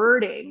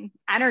diverting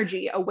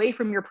energy away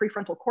from your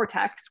prefrontal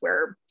cortex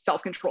where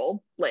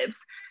self-control lives,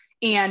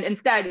 and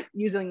instead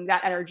using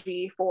that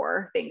energy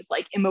for things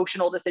like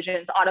emotional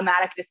decisions,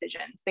 automatic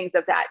decisions, things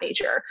of that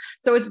nature.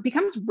 So it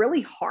becomes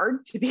really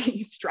hard to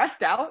be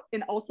stressed out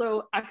and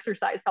also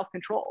exercise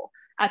self-control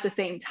at the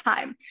same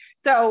time.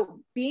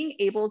 So being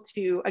able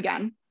to,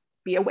 again,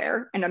 be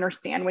aware and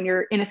understand when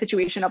you're in a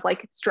situation of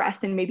like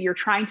stress and maybe you're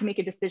trying to make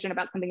a decision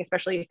about something,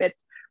 especially if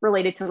it's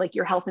related to like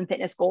your health and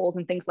fitness goals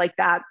and things like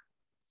that,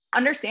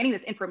 understanding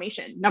this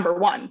information, number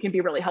one, can be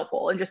really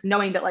helpful. And just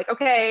knowing that like,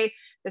 okay,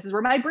 this is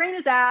where my brain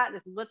is at,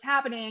 this is what's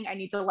happening. I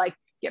need to like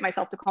get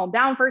myself to calm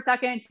down for a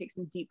second, take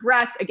some deep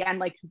breaths. Again,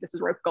 like this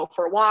is where I go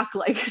for a walk,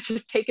 like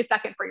just take a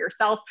second for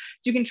yourself.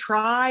 So you can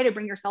try to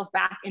bring yourself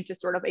back into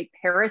sort of a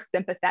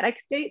parasympathetic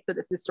state. So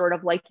this is sort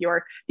of like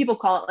people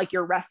call it like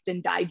your rest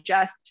and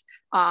digest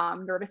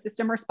nervous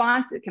system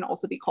response. It can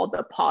also be called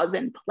the pause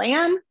and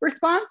plan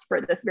response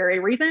for this very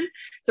reason.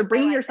 So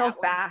bringing yourself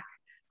back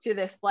to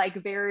this like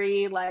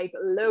very like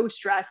low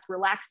stress,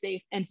 relaxed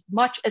state, and as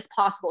much as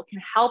possible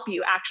can help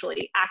you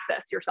actually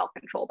access your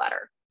self-control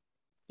better.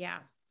 Yeah.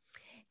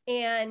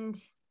 And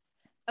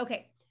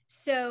okay,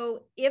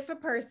 so if a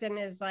person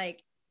is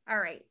like, all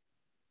right,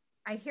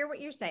 I hear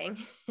what you're saying,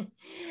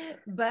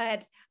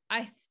 but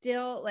I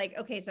still like,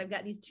 okay, so I've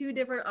got these two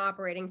different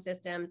operating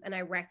systems and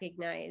I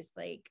recognize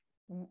like,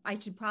 I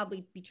should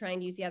probably be trying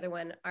to use the other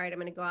one. All right, I'm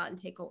going to go out and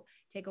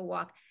take a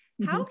walk.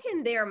 How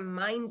can their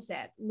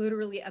mindset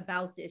literally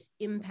about this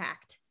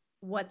impact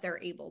what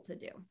they're able to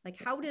do? Like,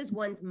 how does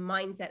one's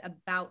mindset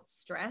about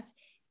stress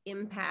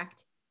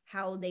impact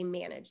how they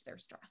manage their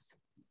stress?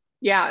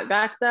 Yeah,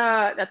 that's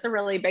a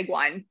really big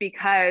one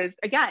because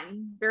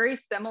again, very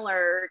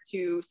similar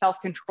to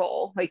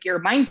self-control, like your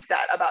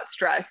mindset about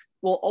stress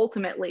will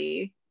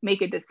ultimately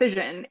make a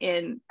decision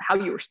in how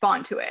you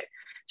respond to it.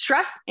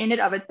 Stress in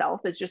and of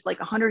itself is just like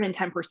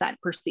 110%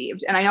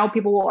 perceived. And I know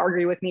people will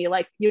argue with me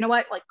like, you know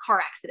what, like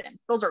car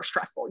accidents, those are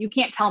stressful. You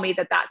can't tell me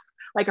that that's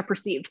like a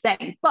perceived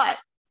thing. But I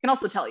can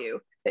also tell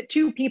you that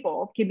two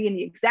people can be in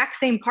the exact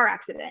same car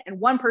accident and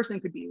one person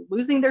could be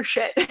losing their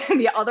shit and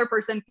the other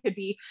person could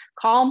be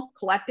calm,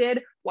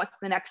 collected. What's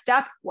the next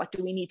step? What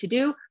do we need to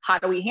do? How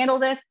do we handle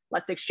this?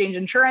 Let's exchange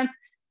insurance.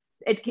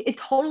 It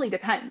totally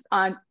depends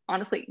on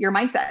honestly your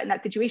mindset in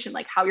that situation,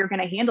 like how you're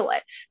going to handle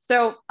it.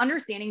 So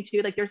understanding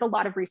too, like there's a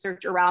lot of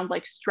research around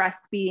like stress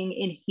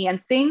being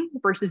enhancing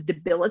versus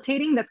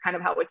debilitating. That's kind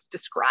of how it's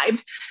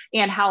described,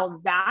 and how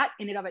that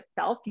in and of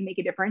itself can make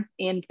a difference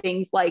in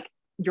things like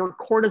your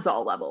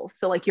cortisol levels.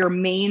 So like your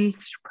main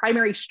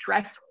primary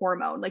stress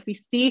hormone, like we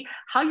see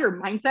how your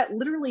mindset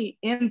literally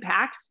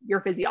impacts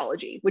your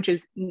physiology, which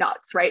is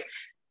nuts, right?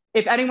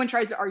 If anyone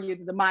tries to argue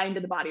that the mind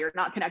and the body are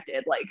not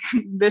connected, like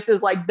this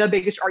is like the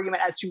biggest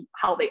argument as to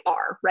how they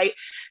are, right?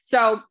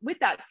 So with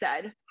that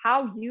said,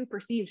 how you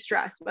perceive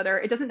stress, whether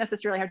it doesn't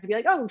necessarily have to be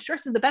like, oh,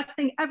 stress is the best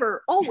thing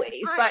ever,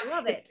 always, I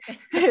love it.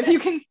 if you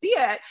can see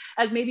it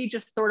as maybe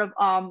just sort of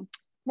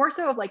more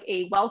so of like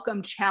a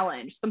welcome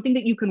challenge, something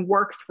that you can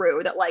work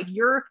through, that like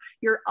you're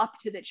up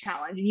to the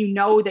challenge and you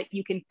know that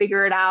you can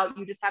figure it out.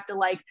 You just have to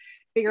like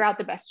figure out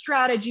the best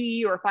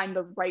strategy or find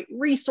the right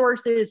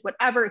resources,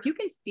 whatever. If you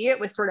can see it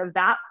with sort of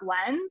that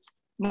lens,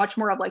 much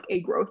more of like a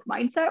growth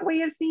mindset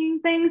way of seeing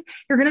things,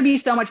 you're going to be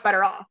so much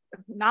better off,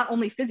 not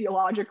only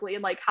physiologically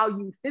and like how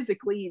you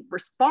physically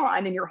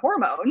respond in your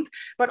hormones,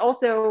 but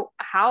also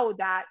how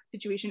that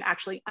situation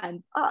actually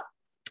ends up.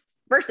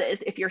 Versus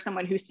if you're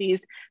someone who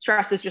sees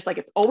stress as just like,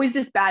 it's always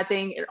this bad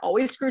thing, it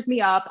always screws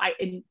me up,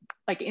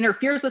 like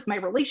interferes with my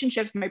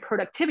relationships, my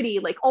productivity,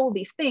 like all of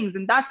these things.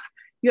 And that's,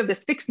 you have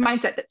this fixed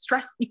mindset that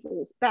stress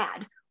equals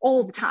bad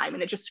all the time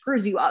and it just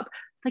screws you up.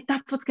 Like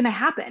that's what's going to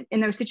happen in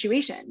those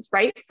situations,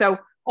 right? So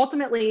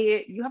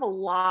ultimately, you have a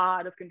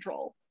lot of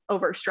control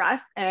over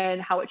stress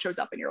and how it shows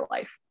up in your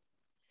life.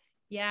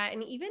 Yeah.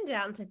 And even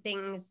down to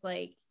things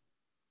like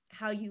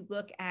how you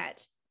look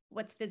at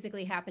what's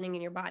physically happening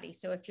in your body.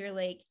 So if you're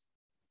like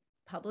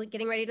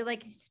getting ready to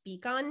like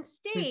speak on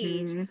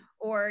stage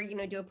or, you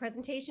know, do a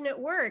presentation at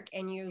work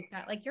and you've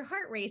got like your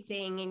heart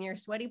racing and your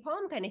sweaty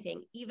palm kind of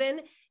thing, even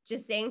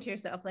just saying to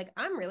yourself, like,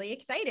 I'm really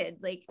excited.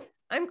 Like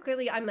I'm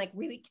like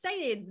really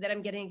excited that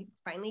I'm getting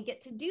finally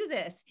get to do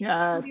this.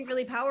 Yeah. It'll be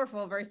really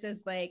powerful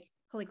versus like,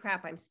 holy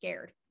crap, I'm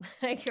scared.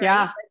 Like,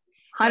 yeah.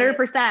 Right?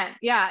 100%.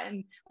 Yeah.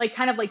 And like,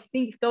 kind of like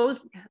think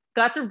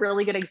that's a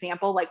really good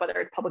example, like whether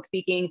it's public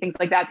speaking, things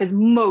like that, because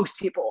most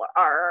people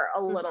are a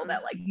little bit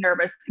like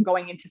nervous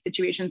going into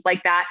situations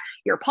like that.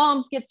 Your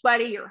palms get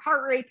sweaty, your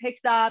heart rate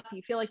picks up,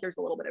 you feel like there's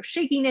a little bit of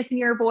shakiness in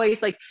your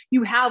voice. Like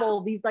you have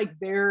all these like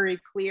very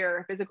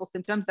clear physical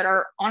symptoms that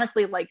are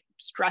honestly like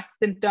stress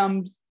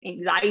symptoms,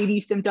 anxiety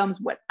symptoms,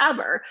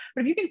 whatever.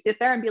 But if you can sit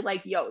there and be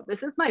like, yo,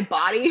 this is my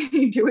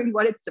body doing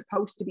what it's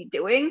supposed to be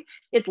doing.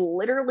 It's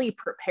literally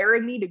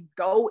preparing me to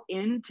go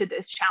into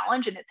this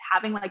challenge and it's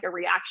having like a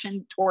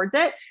reaction towards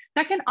it,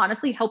 that can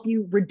honestly help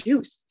you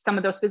reduce some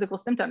of those physical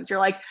symptoms. You're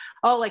like,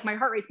 oh, like my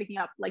heart rate's picking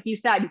up. Like you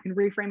said, you can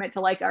reframe it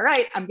to like, all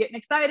right, I'm getting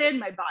excited.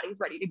 My body's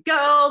ready to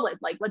go.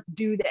 Let's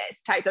do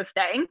this type of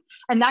thing.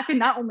 And that can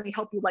not only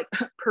help you like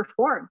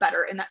perform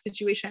better in that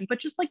situation, but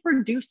just like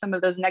reduce some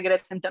of those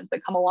negative symptoms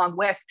that come along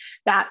with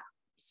that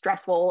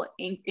stressful,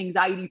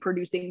 anxiety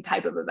producing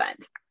type of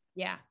event.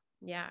 Yeah.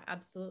 Yeah,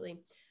 absolutely.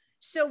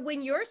 So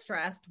when you're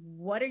stressed,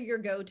 what are your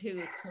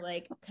go-tos to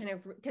like kind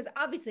of, because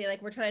obviously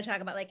like we're trying to talk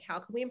about like how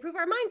can we improve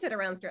our mindset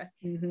around stress,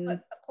 but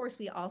of course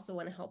we also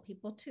want to help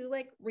people to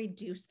like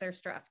reduce their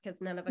stress,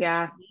 because none of us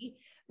should be,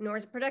 nor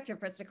is it productive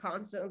for us to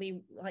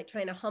constantly like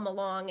trying to hum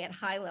along at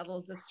high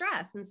levels of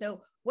stress. And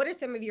so what are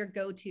some of your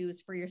go-tos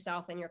for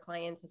yourself and your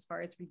clients as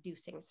far as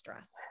reducing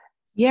stress?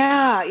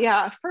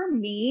 Yeah. For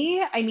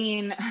me, I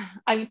mean,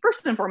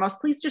 first and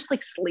foremost, please just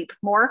like sleep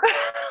more.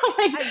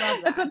 Like,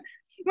 I love that.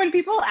 When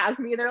people ask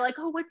me, they're like,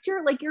 oh, what's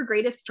your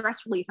greatest stress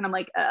relief? And I'm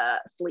like,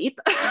 sleep.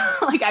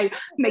 Like I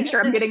make sure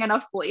I'm getting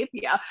enough sleep.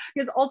 Yeah.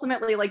 Because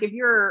ultimately, like if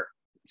you're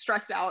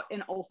stressed out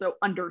and also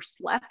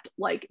underslept,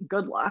 like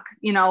good luck,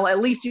 at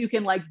least you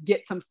can like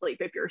get some sleep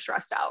if you're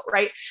stressed out.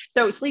 Right.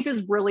 So sleep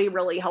is really,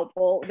 really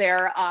helpful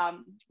there.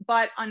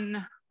 But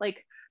on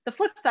like the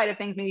flip side of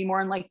things, maybe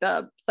more on like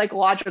the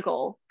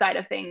psychological side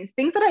of things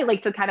that I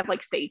like to kind of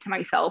like say to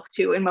myself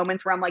too, in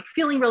moments where I'm like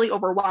feeling really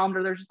overwhelmed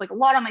or there's just like a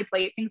lot on my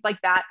plate, things like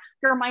that.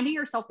 You're reminding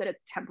yourself that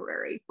it's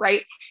temporary,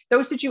 right?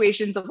 Those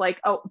situations of like,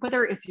 oh,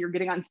 whether it's you're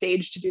getting on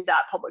stage to do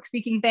that public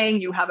speaking thing,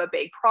 you have a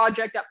big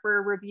project up for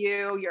a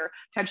review, you're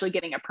potentially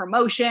getting a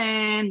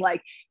promotion,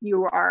 like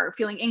you are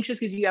feeling anxious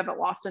because you haven't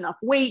lost enough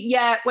weight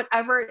yet,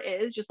 whatever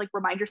it is, just like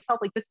remind yourself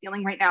like this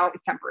feeling right now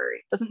is temporary.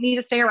 It doesn't need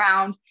to stay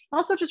around.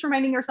 Also just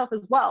reminding yourself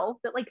as well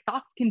that like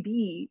thoughts can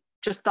be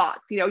just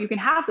thoughts. You can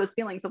have those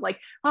feelings of like,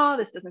 oh,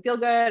 this doesn't feel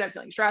good. I'm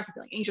feeling stressed. I'm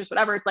feeling anxious,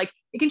 whatever. It's like,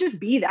 it can just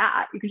be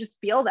that. You can just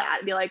feel that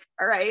and be like,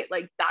 all right,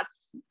 like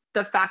that's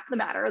the fact of the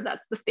matter.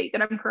 That's the state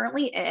that I'm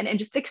currently in, and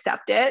just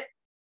accept it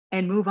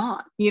and move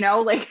on,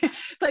 like it's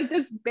like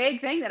this big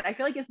thing that I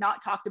feel like is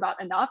not talked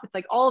about enough. It's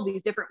like all of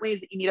these different ways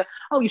that you need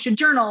to, you should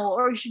journal,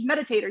 or you should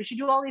meditate, or you should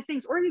do all these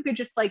things, or you could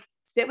just like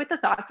sit with the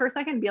thoughts for a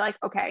second and be like,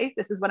 okay,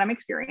 this is what I'm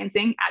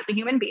experiencing as a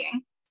human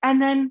being,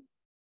 and then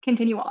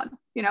continue on.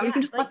 You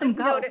can just let them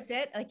go. Notice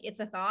it, like it's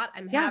a thought.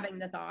 I'm having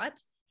the thought.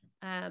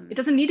 It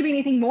doesn't need to be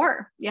anything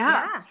more.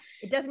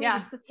 It doesn't need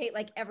to dictate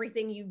like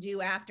everything you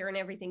do after and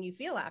everything you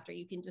feel after.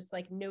 You can just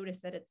like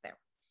notice that it's there.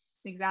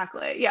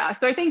 Exactly. Yeah.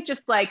 So I think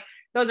just like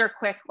those are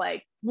quick,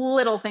 like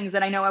little things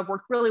that I know have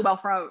worked really well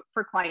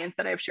for clients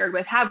that I've shared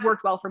with, have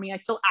worked well for me. I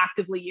still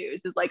actively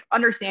use is like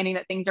understanding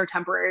that things are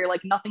temporary,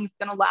 like nothing's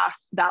going to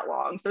last that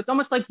long. So it's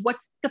almost like,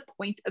 what's the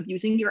point of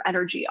using your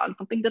energy on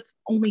something that's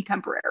only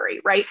temporary,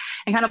 right?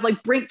 And kind of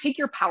like take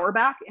your power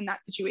back in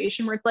that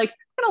situation where it's like,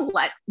 I'm going to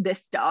let this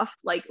stuff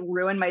like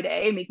ruin my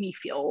day, make me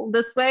feel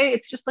this way.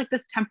 It's just like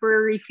this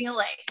temporary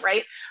feeling,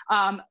 right?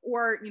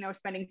 Or,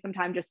 spending some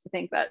time just to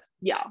think that,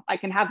 yeah, I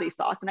can have these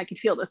thoughts and I can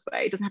feel this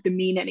way. It doesn't have to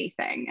mean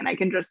anything, and I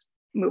can just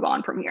move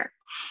on from here.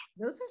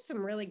 Those are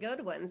some really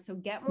good ones. So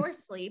get more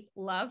sleep.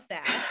 Love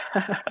that.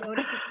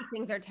 Notice that these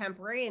things are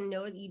temporary, and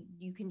know that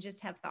you can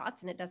just have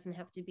thoughts and it doesn't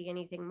have to be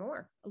anything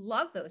more.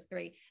 Love those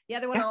three. The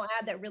other one I'll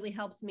add that really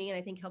helps me, and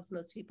I think helps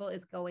most people,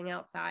 is going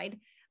outside.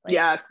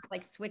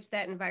 Like switch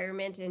that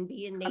environment and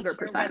be in nature,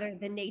 100%. Whether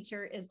the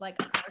nature is like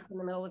a park in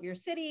the middle of your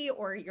city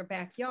or your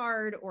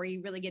backyard, or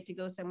you really get to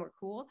go somewhere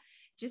cool.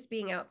 Just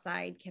being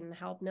outside can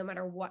help no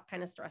matter what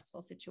kind of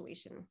stressful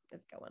situation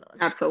is going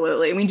on.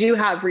 Absolutely. And we do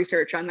have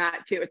research on that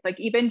too. It's like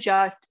even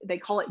just, they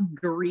call it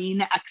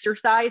green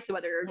exercise. So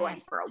whether you're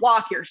going for a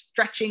walk, you're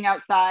stretching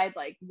outside,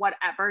 like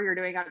whatever you're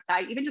doing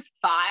outside, even just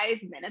 5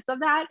 minutes of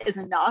that is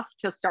enough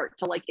to start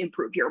to like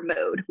improve your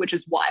mood, which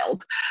is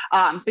wild.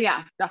 So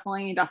yeah,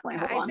 definitely hold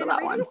on to that one. I've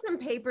been reading some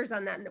papers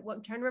on that. And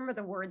I'm trying to remember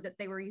the word that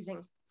they were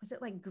using. Was it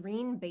like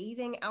green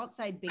bathing,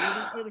 outside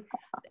bathing?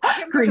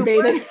 Green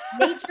bathing,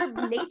 nature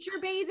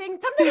bathing,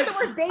 something with the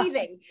word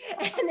bathing.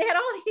 And they had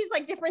all these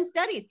like different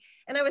studies.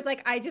 And I was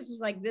like, I just was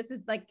like, this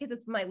is like, because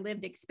it's my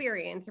lived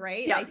experience,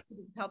 right? Yeah. I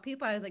tell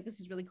people, I was like, this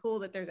is really cool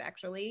that there's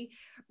actually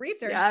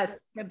research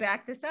to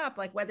back this up.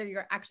 Like whether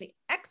you're actually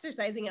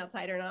exercising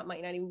outside or not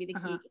might not even be the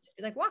key. It could just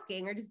be like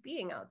walking or just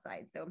being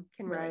outside. So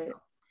can really help.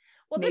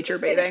 Well, nature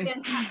bathing.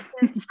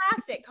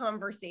 Fantastic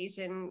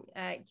conversation,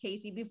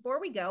 Casey.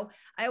 Before we go,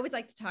 I always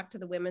like to talk to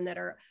the women that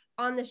are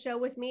on the show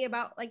with me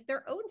about like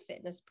their own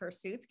fitness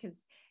pursuits,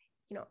 because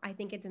I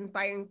think it's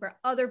inspiring for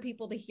other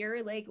people to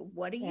hear like,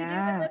 what are you doing?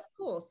 That's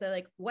cool. So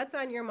like, what's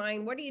on your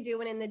mind? What are you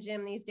doing in the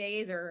gym these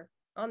days, or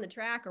on the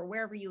track, or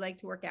wherever you like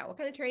to work out? What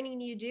kind of training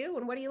do you do,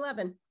 and what are you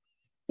loving?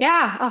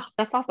 Yeah. Oh,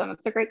 that's awesome.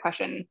 That's a great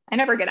question. I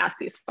never get asked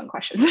these fun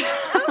questions,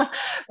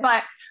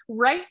 but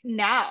right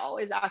now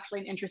is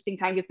actually an interesting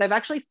time because I've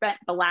actually spent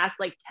the last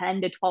like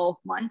 10 to 12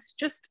 months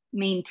just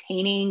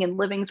maintaining and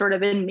living sort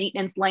of in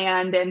maintenance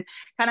land and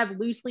kind of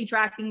loosely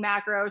tracking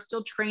macros,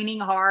 still training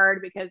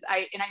hard because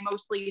I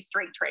mostly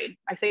strength train.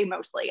 I say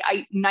mostly,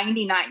 99%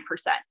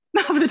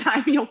 of the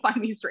time you'll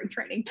find me strength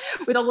training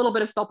with a little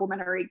bit of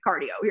supplementary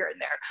cardio here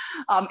and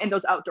there, and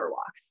those outdoor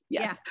walks.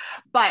 Yes. Yeah.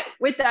 But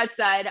with that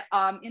said,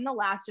 in the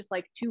last just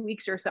like 2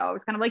 weeks or so, I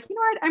was kind of like, you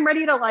know what, I'm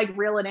ready to like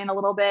reel it in a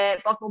little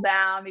bit, buckle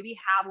down, maybe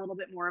have a little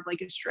bit more of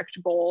like a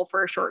strict goal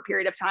for a short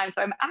period of time.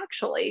 So I'm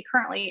actually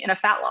currently in a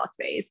fat loss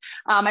phase.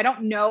 I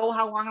don't know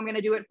how long I'm going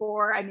to do it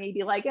for. I may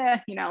be like,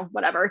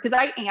 whatever. Cause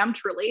I am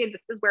truly, and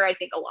this is where I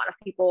think a lot of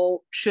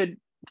people should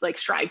like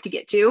strive to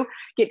get to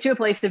a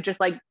place of just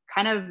like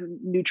kind of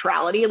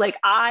neutrality. Like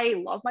I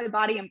love my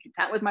body. I'm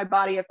content with my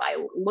body. If I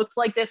looked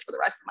like this for the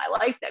rest of my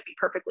life, that'd be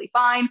perfectly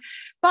fine.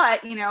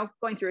 But,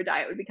 going through a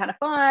diet would be kind of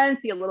fun,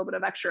 see a little bit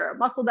of extra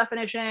muscle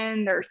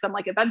definition. There's some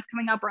like events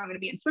coming up where I'm going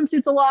to be in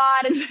swimsuits a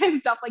lot and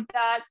stuff like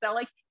that. So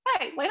like,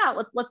 hey, why not?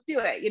 Let's do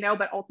it,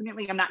 but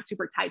ultimately I'm not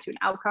super tied to an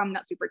outcome,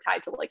 not super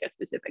tied to like a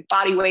specific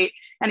body weight,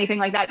 anything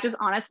like that. Just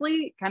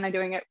honestly kind of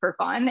doing it for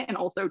fun and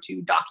also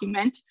to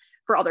document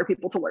for other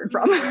people to learn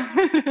from.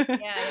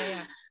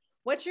 Yeah.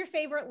 What's your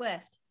favorite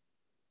lift?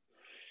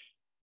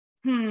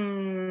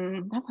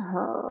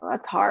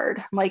 That's hard.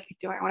 I'm like,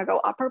 do I want to go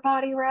upper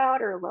body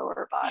route or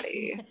lower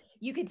body?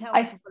 You can tell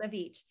us one of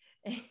each.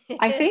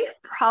 I think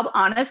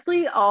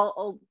honestly,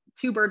 I'll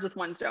two birds with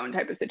one stone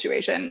type of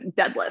situation.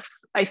 Deadlifts.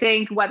 I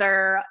think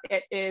whether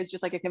it is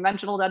just like a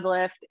conventional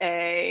deadlift,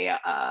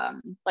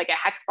 like a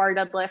hex bar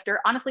deadlift, or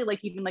honestly, like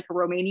even like a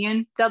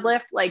Romanian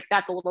deadlift, like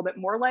that's a little bit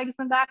more legs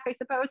than that, I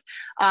suppose.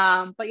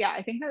 But yeah,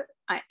 I think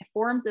that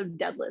forms of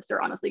deadlifts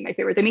are honestly my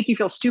favorite. They make you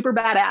feel super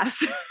badass.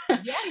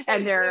 Yes,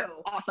 and they're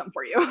awesome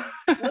for you.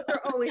 Those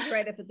are always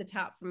right up at the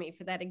top for me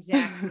for that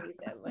exact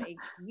reason. Like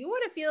you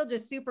want to feel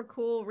just super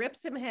cool, rip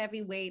some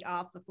heavy weight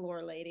off the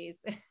floor,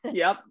 ladies.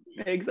 Yep,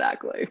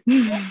 exactly.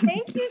 Well,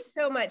 thank you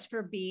so much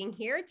for being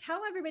here.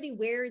 Tell everybody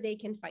where they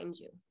can find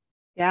you.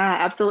 Yeah,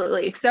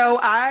 absolutely. So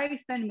I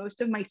spend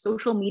most of my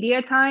social media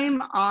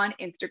time on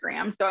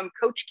Instagram. So I'm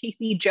Coach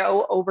Casey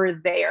Joe over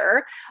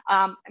there.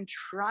 I'm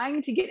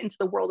trying to get into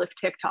the world of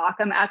TikTok.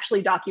 I'm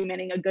actually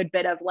documenting a good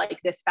bit of like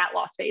this fat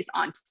loss phase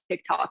on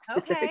TikTok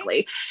Okay.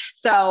 specifically.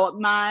 So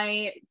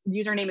my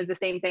username is the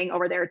same thing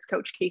over there. It's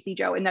Coach Casey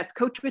Joe, and that's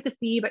Coach with a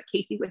C, but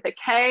Casey with a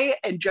K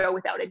and Joe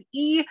without an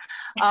E.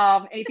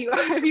 And if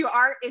you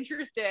are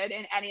interested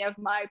in any of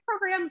my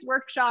programs,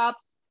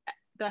 workshops,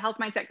 the health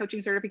mindset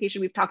coaching certification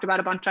we've talked about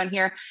a bunch on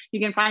here, you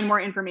can find more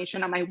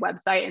information on my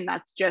website, and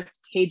that's just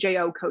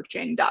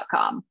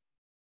kjocoaching.com.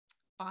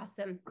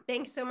 Awesome.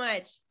 Thanks so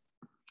much.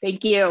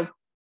 Thank you.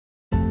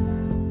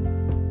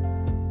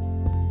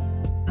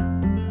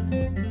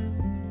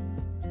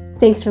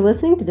 Thanks for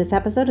listening to this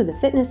episode of the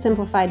Fitness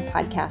Simplified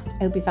podcast.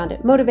 I hope you found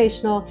it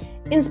motivational,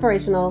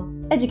 inspirational,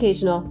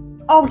 educational,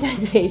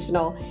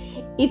 organizational.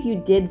 If you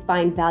did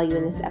find value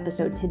in this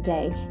episode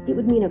today, it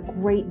would mean a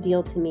great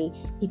deal to me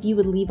if you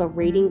would leave a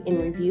rating and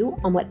review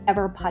on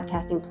whatever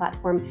podcasting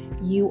platform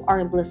you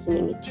are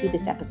listening to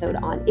this episode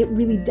on. It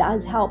really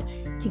does help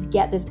to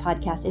get this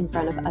podcast in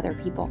front of other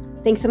people.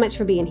 Thanks so much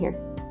for being here.